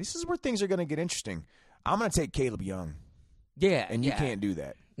 157. This is where things are going to get interesting. I'm going to take Caleb Young. Yeah. And you can't do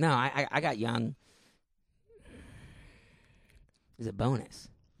that. No, I got Young. Is a bonus.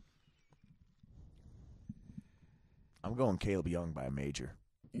 I'm going Caleb Young by a major.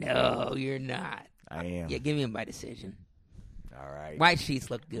 No, you're not. I am. Yeah, give me him by decision. All right. White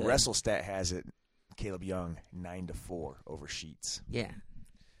Sheets look good. WrestleStat has it. Caleb Young 9-4 over Sheets. Yeah.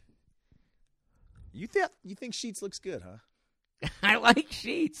 You think Sheets looks good, huh? I like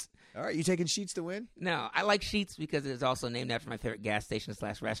Sheets. All right, you taking Sheets to win? No, I like Sheets because it is also named after my favorite gas station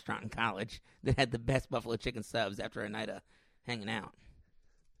 / restaurant in college that had the best buffalo chicken subs after a night of hanging out.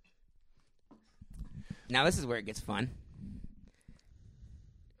 Now this is where it gets fun.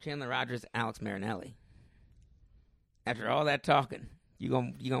 Chandler Rogers, Alex Marinelli. After all that talking, you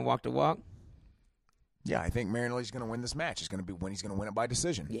gonna walk the walk? Yeah, I think Marinelli's going to win this match. It's going to be when he's going to win it by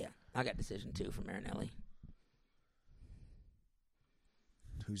decision. Yeah, I got decision too for Marinelli.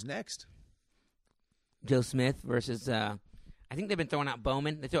 Who's next? Joe Smith versus, I think they've been throwing out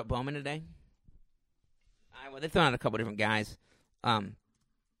Bowman. They threw out Bowman today. Well, they've thrown out a couple different guys.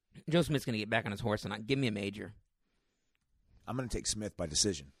 Joe Smith's going to get back on his horse and give me a major. I'm going to take Smith by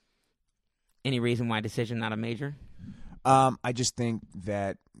decision. Any reason why decision, not a major? I just think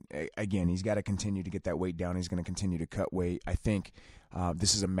that, again, he's got to continue to get that weight down. He's going to continue to cut weight. I think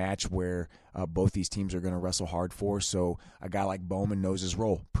this is a match where both these teams are going to wrestle hard for. So a guy like Bowman knows his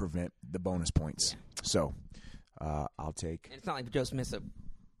role, prevent the bonus points. Yeah. So I'll take. And it's not like Joe Smith's a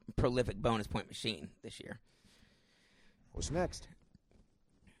prolific bonus point machine this year. What's next?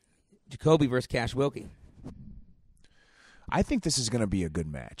 Jacoby versus Cash Wilkie. I think this is going to be a good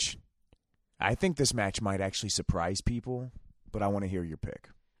match. I think this match might actually surprise people, but I want to hear your pick.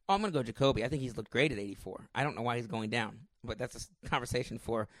 Oh, I'm going to go Jacoby. I think he's looked great at 84. I don't know why he's going down, but that's a conversation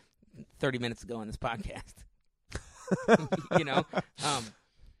for 30 minutes ago on this podcast. You know?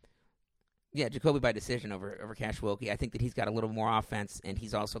 Yeah, Jacoby by decision over Cash Wilkie. I think that he's got a little more offense, and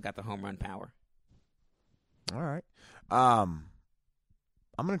he's also got the home run power. All right. I'm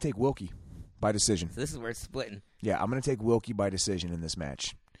going to take Wilkie by decision. So this is where it's splitting. Yeah, I'm going to take Wilkie by decision in this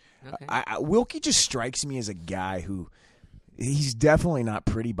match. Okay. Wilkie just strikes me as a guy who he's definitely not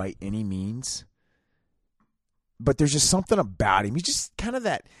pretty by any means, but there's just something about him. He's just kind of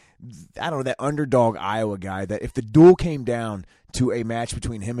that, I don't know, that underdog Iowa guy that if the duel came down to a match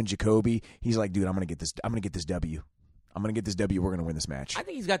between him and Jacoby, he's like, dude, I'm going to get this W. I'm going to get this W. We're going to win this match. I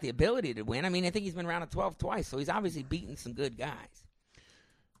think he's got the ability to win. I mean, I think he's been around at 12 twice, so he's obviously beaten some good guys.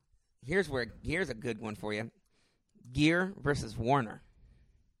 Here's a good one for you. Gear versus Warner.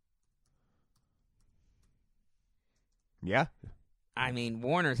 Yeah. I mean,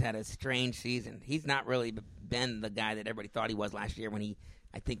 Warner's had a strange season. He's not really been the guy that everybody thought he was last year when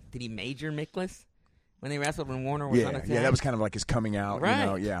did he major Miklas when they wrestled when Warner was on attack? Yeah, that was kind of like his coming out. Right. You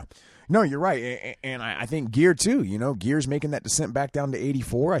know, yeah. No, you're right. And I think Gear, too. You know, Gear's making that descent back down to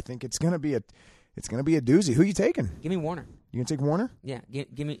 84. I think it's going to be a doozy. Who you taking? Give me Warner. You going to take Warner? Yeah,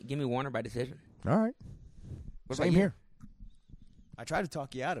 give me Warner by decision. All right. What Same about you? here. I tried to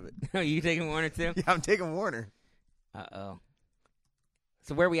talk you out of it. Are you taking Warner too? Yeah, I'm taking Warner. Uh-oh.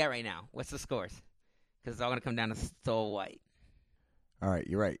 So where are we at right now? What's the scores? Because it's all going to come down to Stoll White. All right,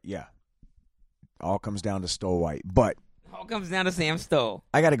 you're right. Yeah. All comes down to Stoll White. But All comes down to Sam Stoll.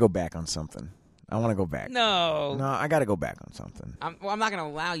 I got to go back on something. I want to go back. No, I got to go back on something. I'm not going to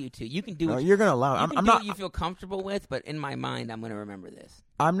allow you to. You can do No, what you're going to allow you I'm can do not what you feel comfortable with, but in my mind, I'm going to remember this.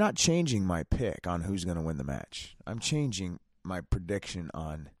 I'm not changing my pick on who's going to win the match. I'm changing my prediction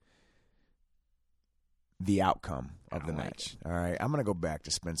on the outcome of the match. All right, I'm going to go back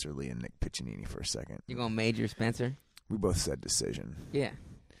to Spencer Lee and Nick Piccinini for a second. You're going to major Spencer? We both said decision. Yeah.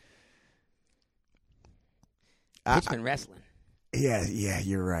 Pitchman wrestling. Yeah,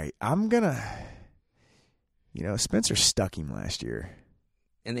 you're right. I'm going to, Spencer stuck him last year.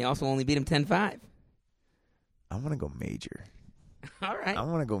 And they also only beat him 10-5. I'm going to go major. All right. I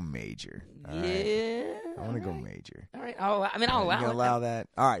want to go major. All right? Yeah. I want to go major. All right. I'll allow You it. allow that?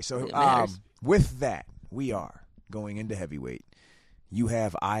 All right. So It matters. with that, we are going into heavyweight. You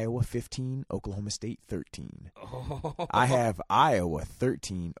have Iowa 15, Oklahoma State 13. Oh. I have Iowa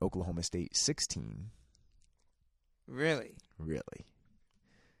 13, Oklahoma State 16. Really? Really?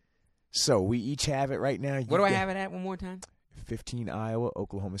 So we each have it right now. What do I have it at one more time? 15 Iowa,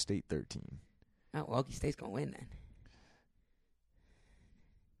 Oklahoma State 13. Oh, well, Okie State's going to win then.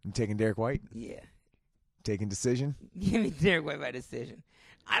 You taking Derek White? Yeah. Taking decision? Give me Derek White by decision.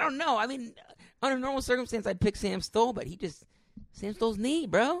 I don't know. I mean, under normal circumstance, I'd pick Sam Stoll, but Sam Stoll's knee,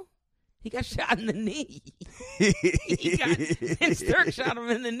 bro. He got shot in the knee. And Sturk shot him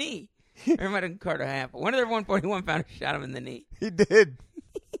in the knee. Or might have Carter Half. One of their 141-pounders shot him in the knee. He did.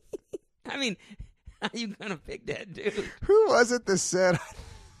 I mean, how you going to pick that dude? Who was it that said I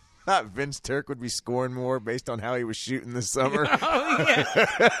thought Vince Turk would be scoring more based on how he was shooting this summer? Oh,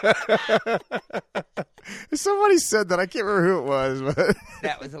 yeah. Somebody said that. I can't remember who it was, but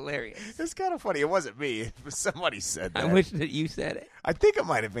That was hilarious. it's kind of funny. It wasn't me, but somebody said that. I wish that you said it. I think it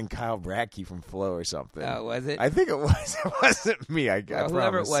might have been Kyle Bradkey from Flow or something. Oh, was it? I think it was. It wasn't me. I Whoever it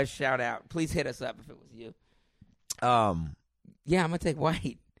promise. was, shout out. Please hit us up if it was you. Yeah, I'm going to take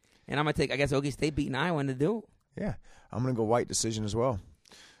White. And I'm going to take, I guess, Okie State beating Iowa in the duel. Yeah, I'm gonna go White decision as well,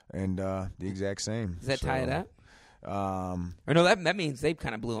 and the exact same. Does that tie it up? Or no, that means they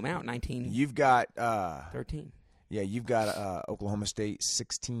kind of blew them out, 19-13. You've got you've got Oklahoma State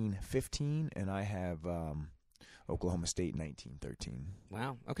 16-15, and I have Oklahoma State 19-13.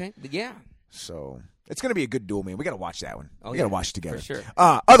 Wow. Okay. But yeah. So it's gonna be a good duel, man. We gotta watch that one. Oh, we gotta yeah, watch it together. for sure.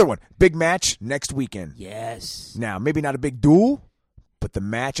 Other one, big match next weekend. Yes. Now, maybe not a big duel, but the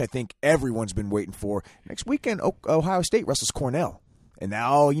match I think everyone's been waiting for. Next weekend, Ohio State wrestles Cornell. And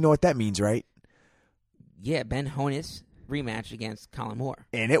now you know what that means, right? Yeah, Ben Honis rematch against Colin Moore.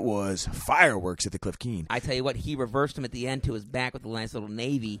 And it was fireworks at the Cliff Keen. I tell you what, he reversed him at the end to his back with a nice little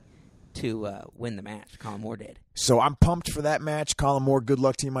Navy to win the match. Colin Moore did. So I'm pumped for that match. Colin Moore, good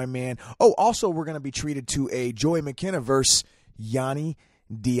luck to you, my man. Oh, also, we're going to be treated to a Joey McKenna versus Yanni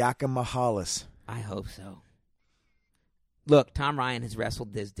Diakomahalis. I hope so. Look, Tom Ryan has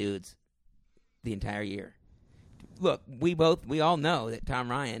wrestled these dudes the entire year. Look, we all know that Tom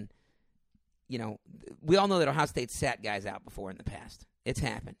Ryan, we all know that Ohio State sat guys out before in the past. It's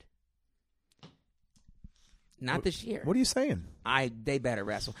happened. Not this year. What are you saying? They better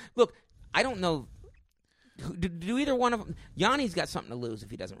wrestle. Look, I don't know. Do either one of them? Yanni's got something to lose if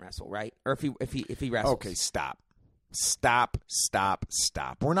he doesn't wrestle, right? Or if he wrestles. Okay, stop.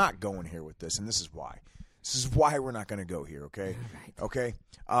 We're not going here with this, and this is why. This is why we're not going to go here, okay? All right. Okay?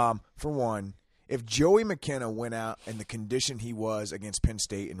 For one, if Joey McKenna went out in the condition he was against Penn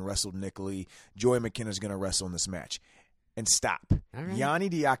State and wrestled Nick Lee, Joey McKenna's going to wrestle in this match. And stop. All right. Yanni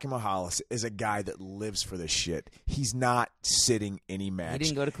Diakomahalis is a guy that lives for this shit. He's not sitting any match. He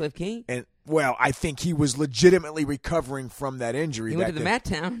didn't go to Cliff Keen. And, well, I think he was legitimately recovering from that injury. He went to the Mat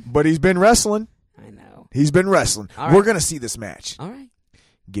Town. But he's been wrestling. I know. He's been wrestling. All right. We're going to see this match. All right.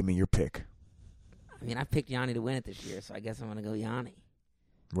 Give me your pick. I mean, I picked Yanni to win it this year, so I guess I'm going to go Yanni.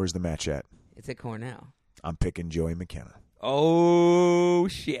 Where's the match at? It's at Cornell. I'm picking Joey McKenna. Oh,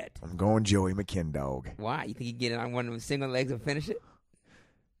 shit. I'm going Joey McKenna, dog. Why? You think you can get it on one of them single legs and finish it?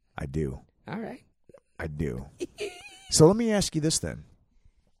 I do. All right. I do. So let me ask you this then,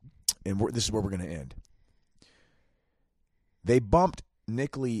 and this is where we're going to end. They bumped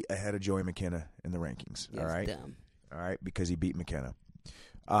Nick Lee ahead of Joey McKenna in the rankings. That's all right, dumb. all right, because he beat McKenna.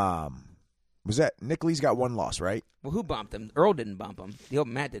 Was that Nick Lee's got one loss, right? Well, who bumped him? Earl didn't bump him. The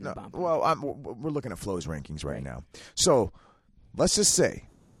open Matt didn't bump him. Well, we're looking at Flo's rankings right now. So let's just say,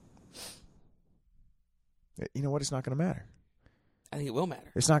 you know what? It's not going to matter. I think it will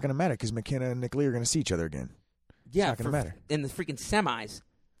matter. It's not going to matter because McKenna and Nick Lee are going to see each other again. Yeah, not gonna matter. In the freaking semis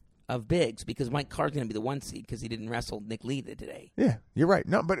of Biggs, because Mike Carr's going to be the 1 seed because he didn't wrestle Nick Lee today. Yeah, you're right.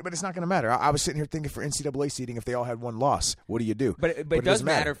 No, but it's not going to matter. I was sitting here thinking for NCAA seeding, if they all had one loss, what do you do? But it does doesn't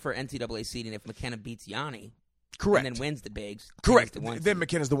matter for NCAA seeding if McKenna beats Yanni. Correct. And then wins the Biggs. Correct. The 1 Then seed.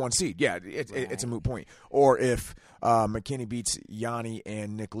 McKenna's the 1 seed. Yeah, it's Right. a moot point. Or if McKinney beats Yanni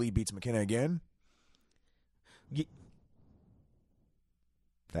and Nick Lee beats McKenna again.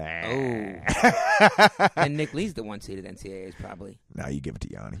 And Nick Lee's the 1 seed at NCAAs probably. Now you give it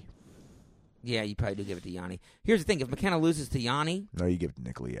to Yanni. Yeah, you probably do give it to Yanni. Here's the thing: if McKenna loses to Yanni, No, you give it to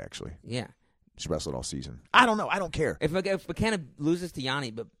Nick Lee, actually. yeah. Just wrestled all season. I don't know. I don't care. If McKenna loses to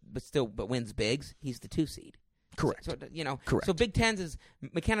Yanni, but wins Biggs, he's the 2 seed. Correct. So Correct. So Big Tens is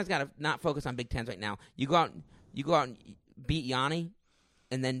McKenna's got to not focus on Big Tens right now. You go out and beat Yanni,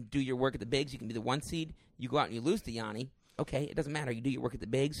 and then do your work at the Bigs. You can be the 1 seed. You go out and you lose to Yanni. Okay, it doesn't matter. You do your work at the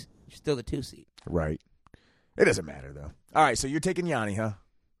bigs, you're still the 2 seed. Right. It doesn't matter, though. All right, so you're taking Yanni, huh?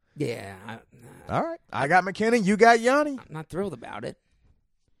 Yeah. All right. I got McKinnon. You got Yanni. I'm not thrilled about it.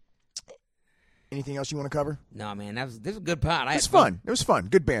 Anything else you want to cover? No, man. This was a good pod. It was fun. It was fun.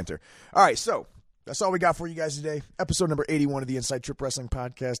 Good banter. All right, so that's all we got for you guys today. Episode number 81 of the Inside Trip Wrestling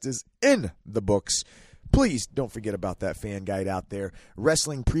Podcast is in the books. Please don't forget about that fan guide out there,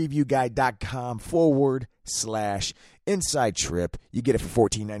 wrestlingpreviewguide.com/inside trip. You get it for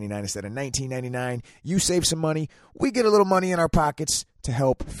 $14.99 instead of $19.99. You save some money. We get a little money in our pockets to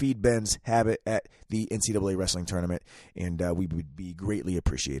help feed Ben's habit at the NCAA wrestling tournament, and we would be greatly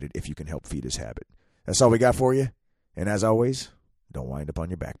appreciated if you can help feed his habit. That's all we got for you, and as always, don't wind up on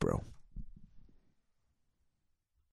your back, bro.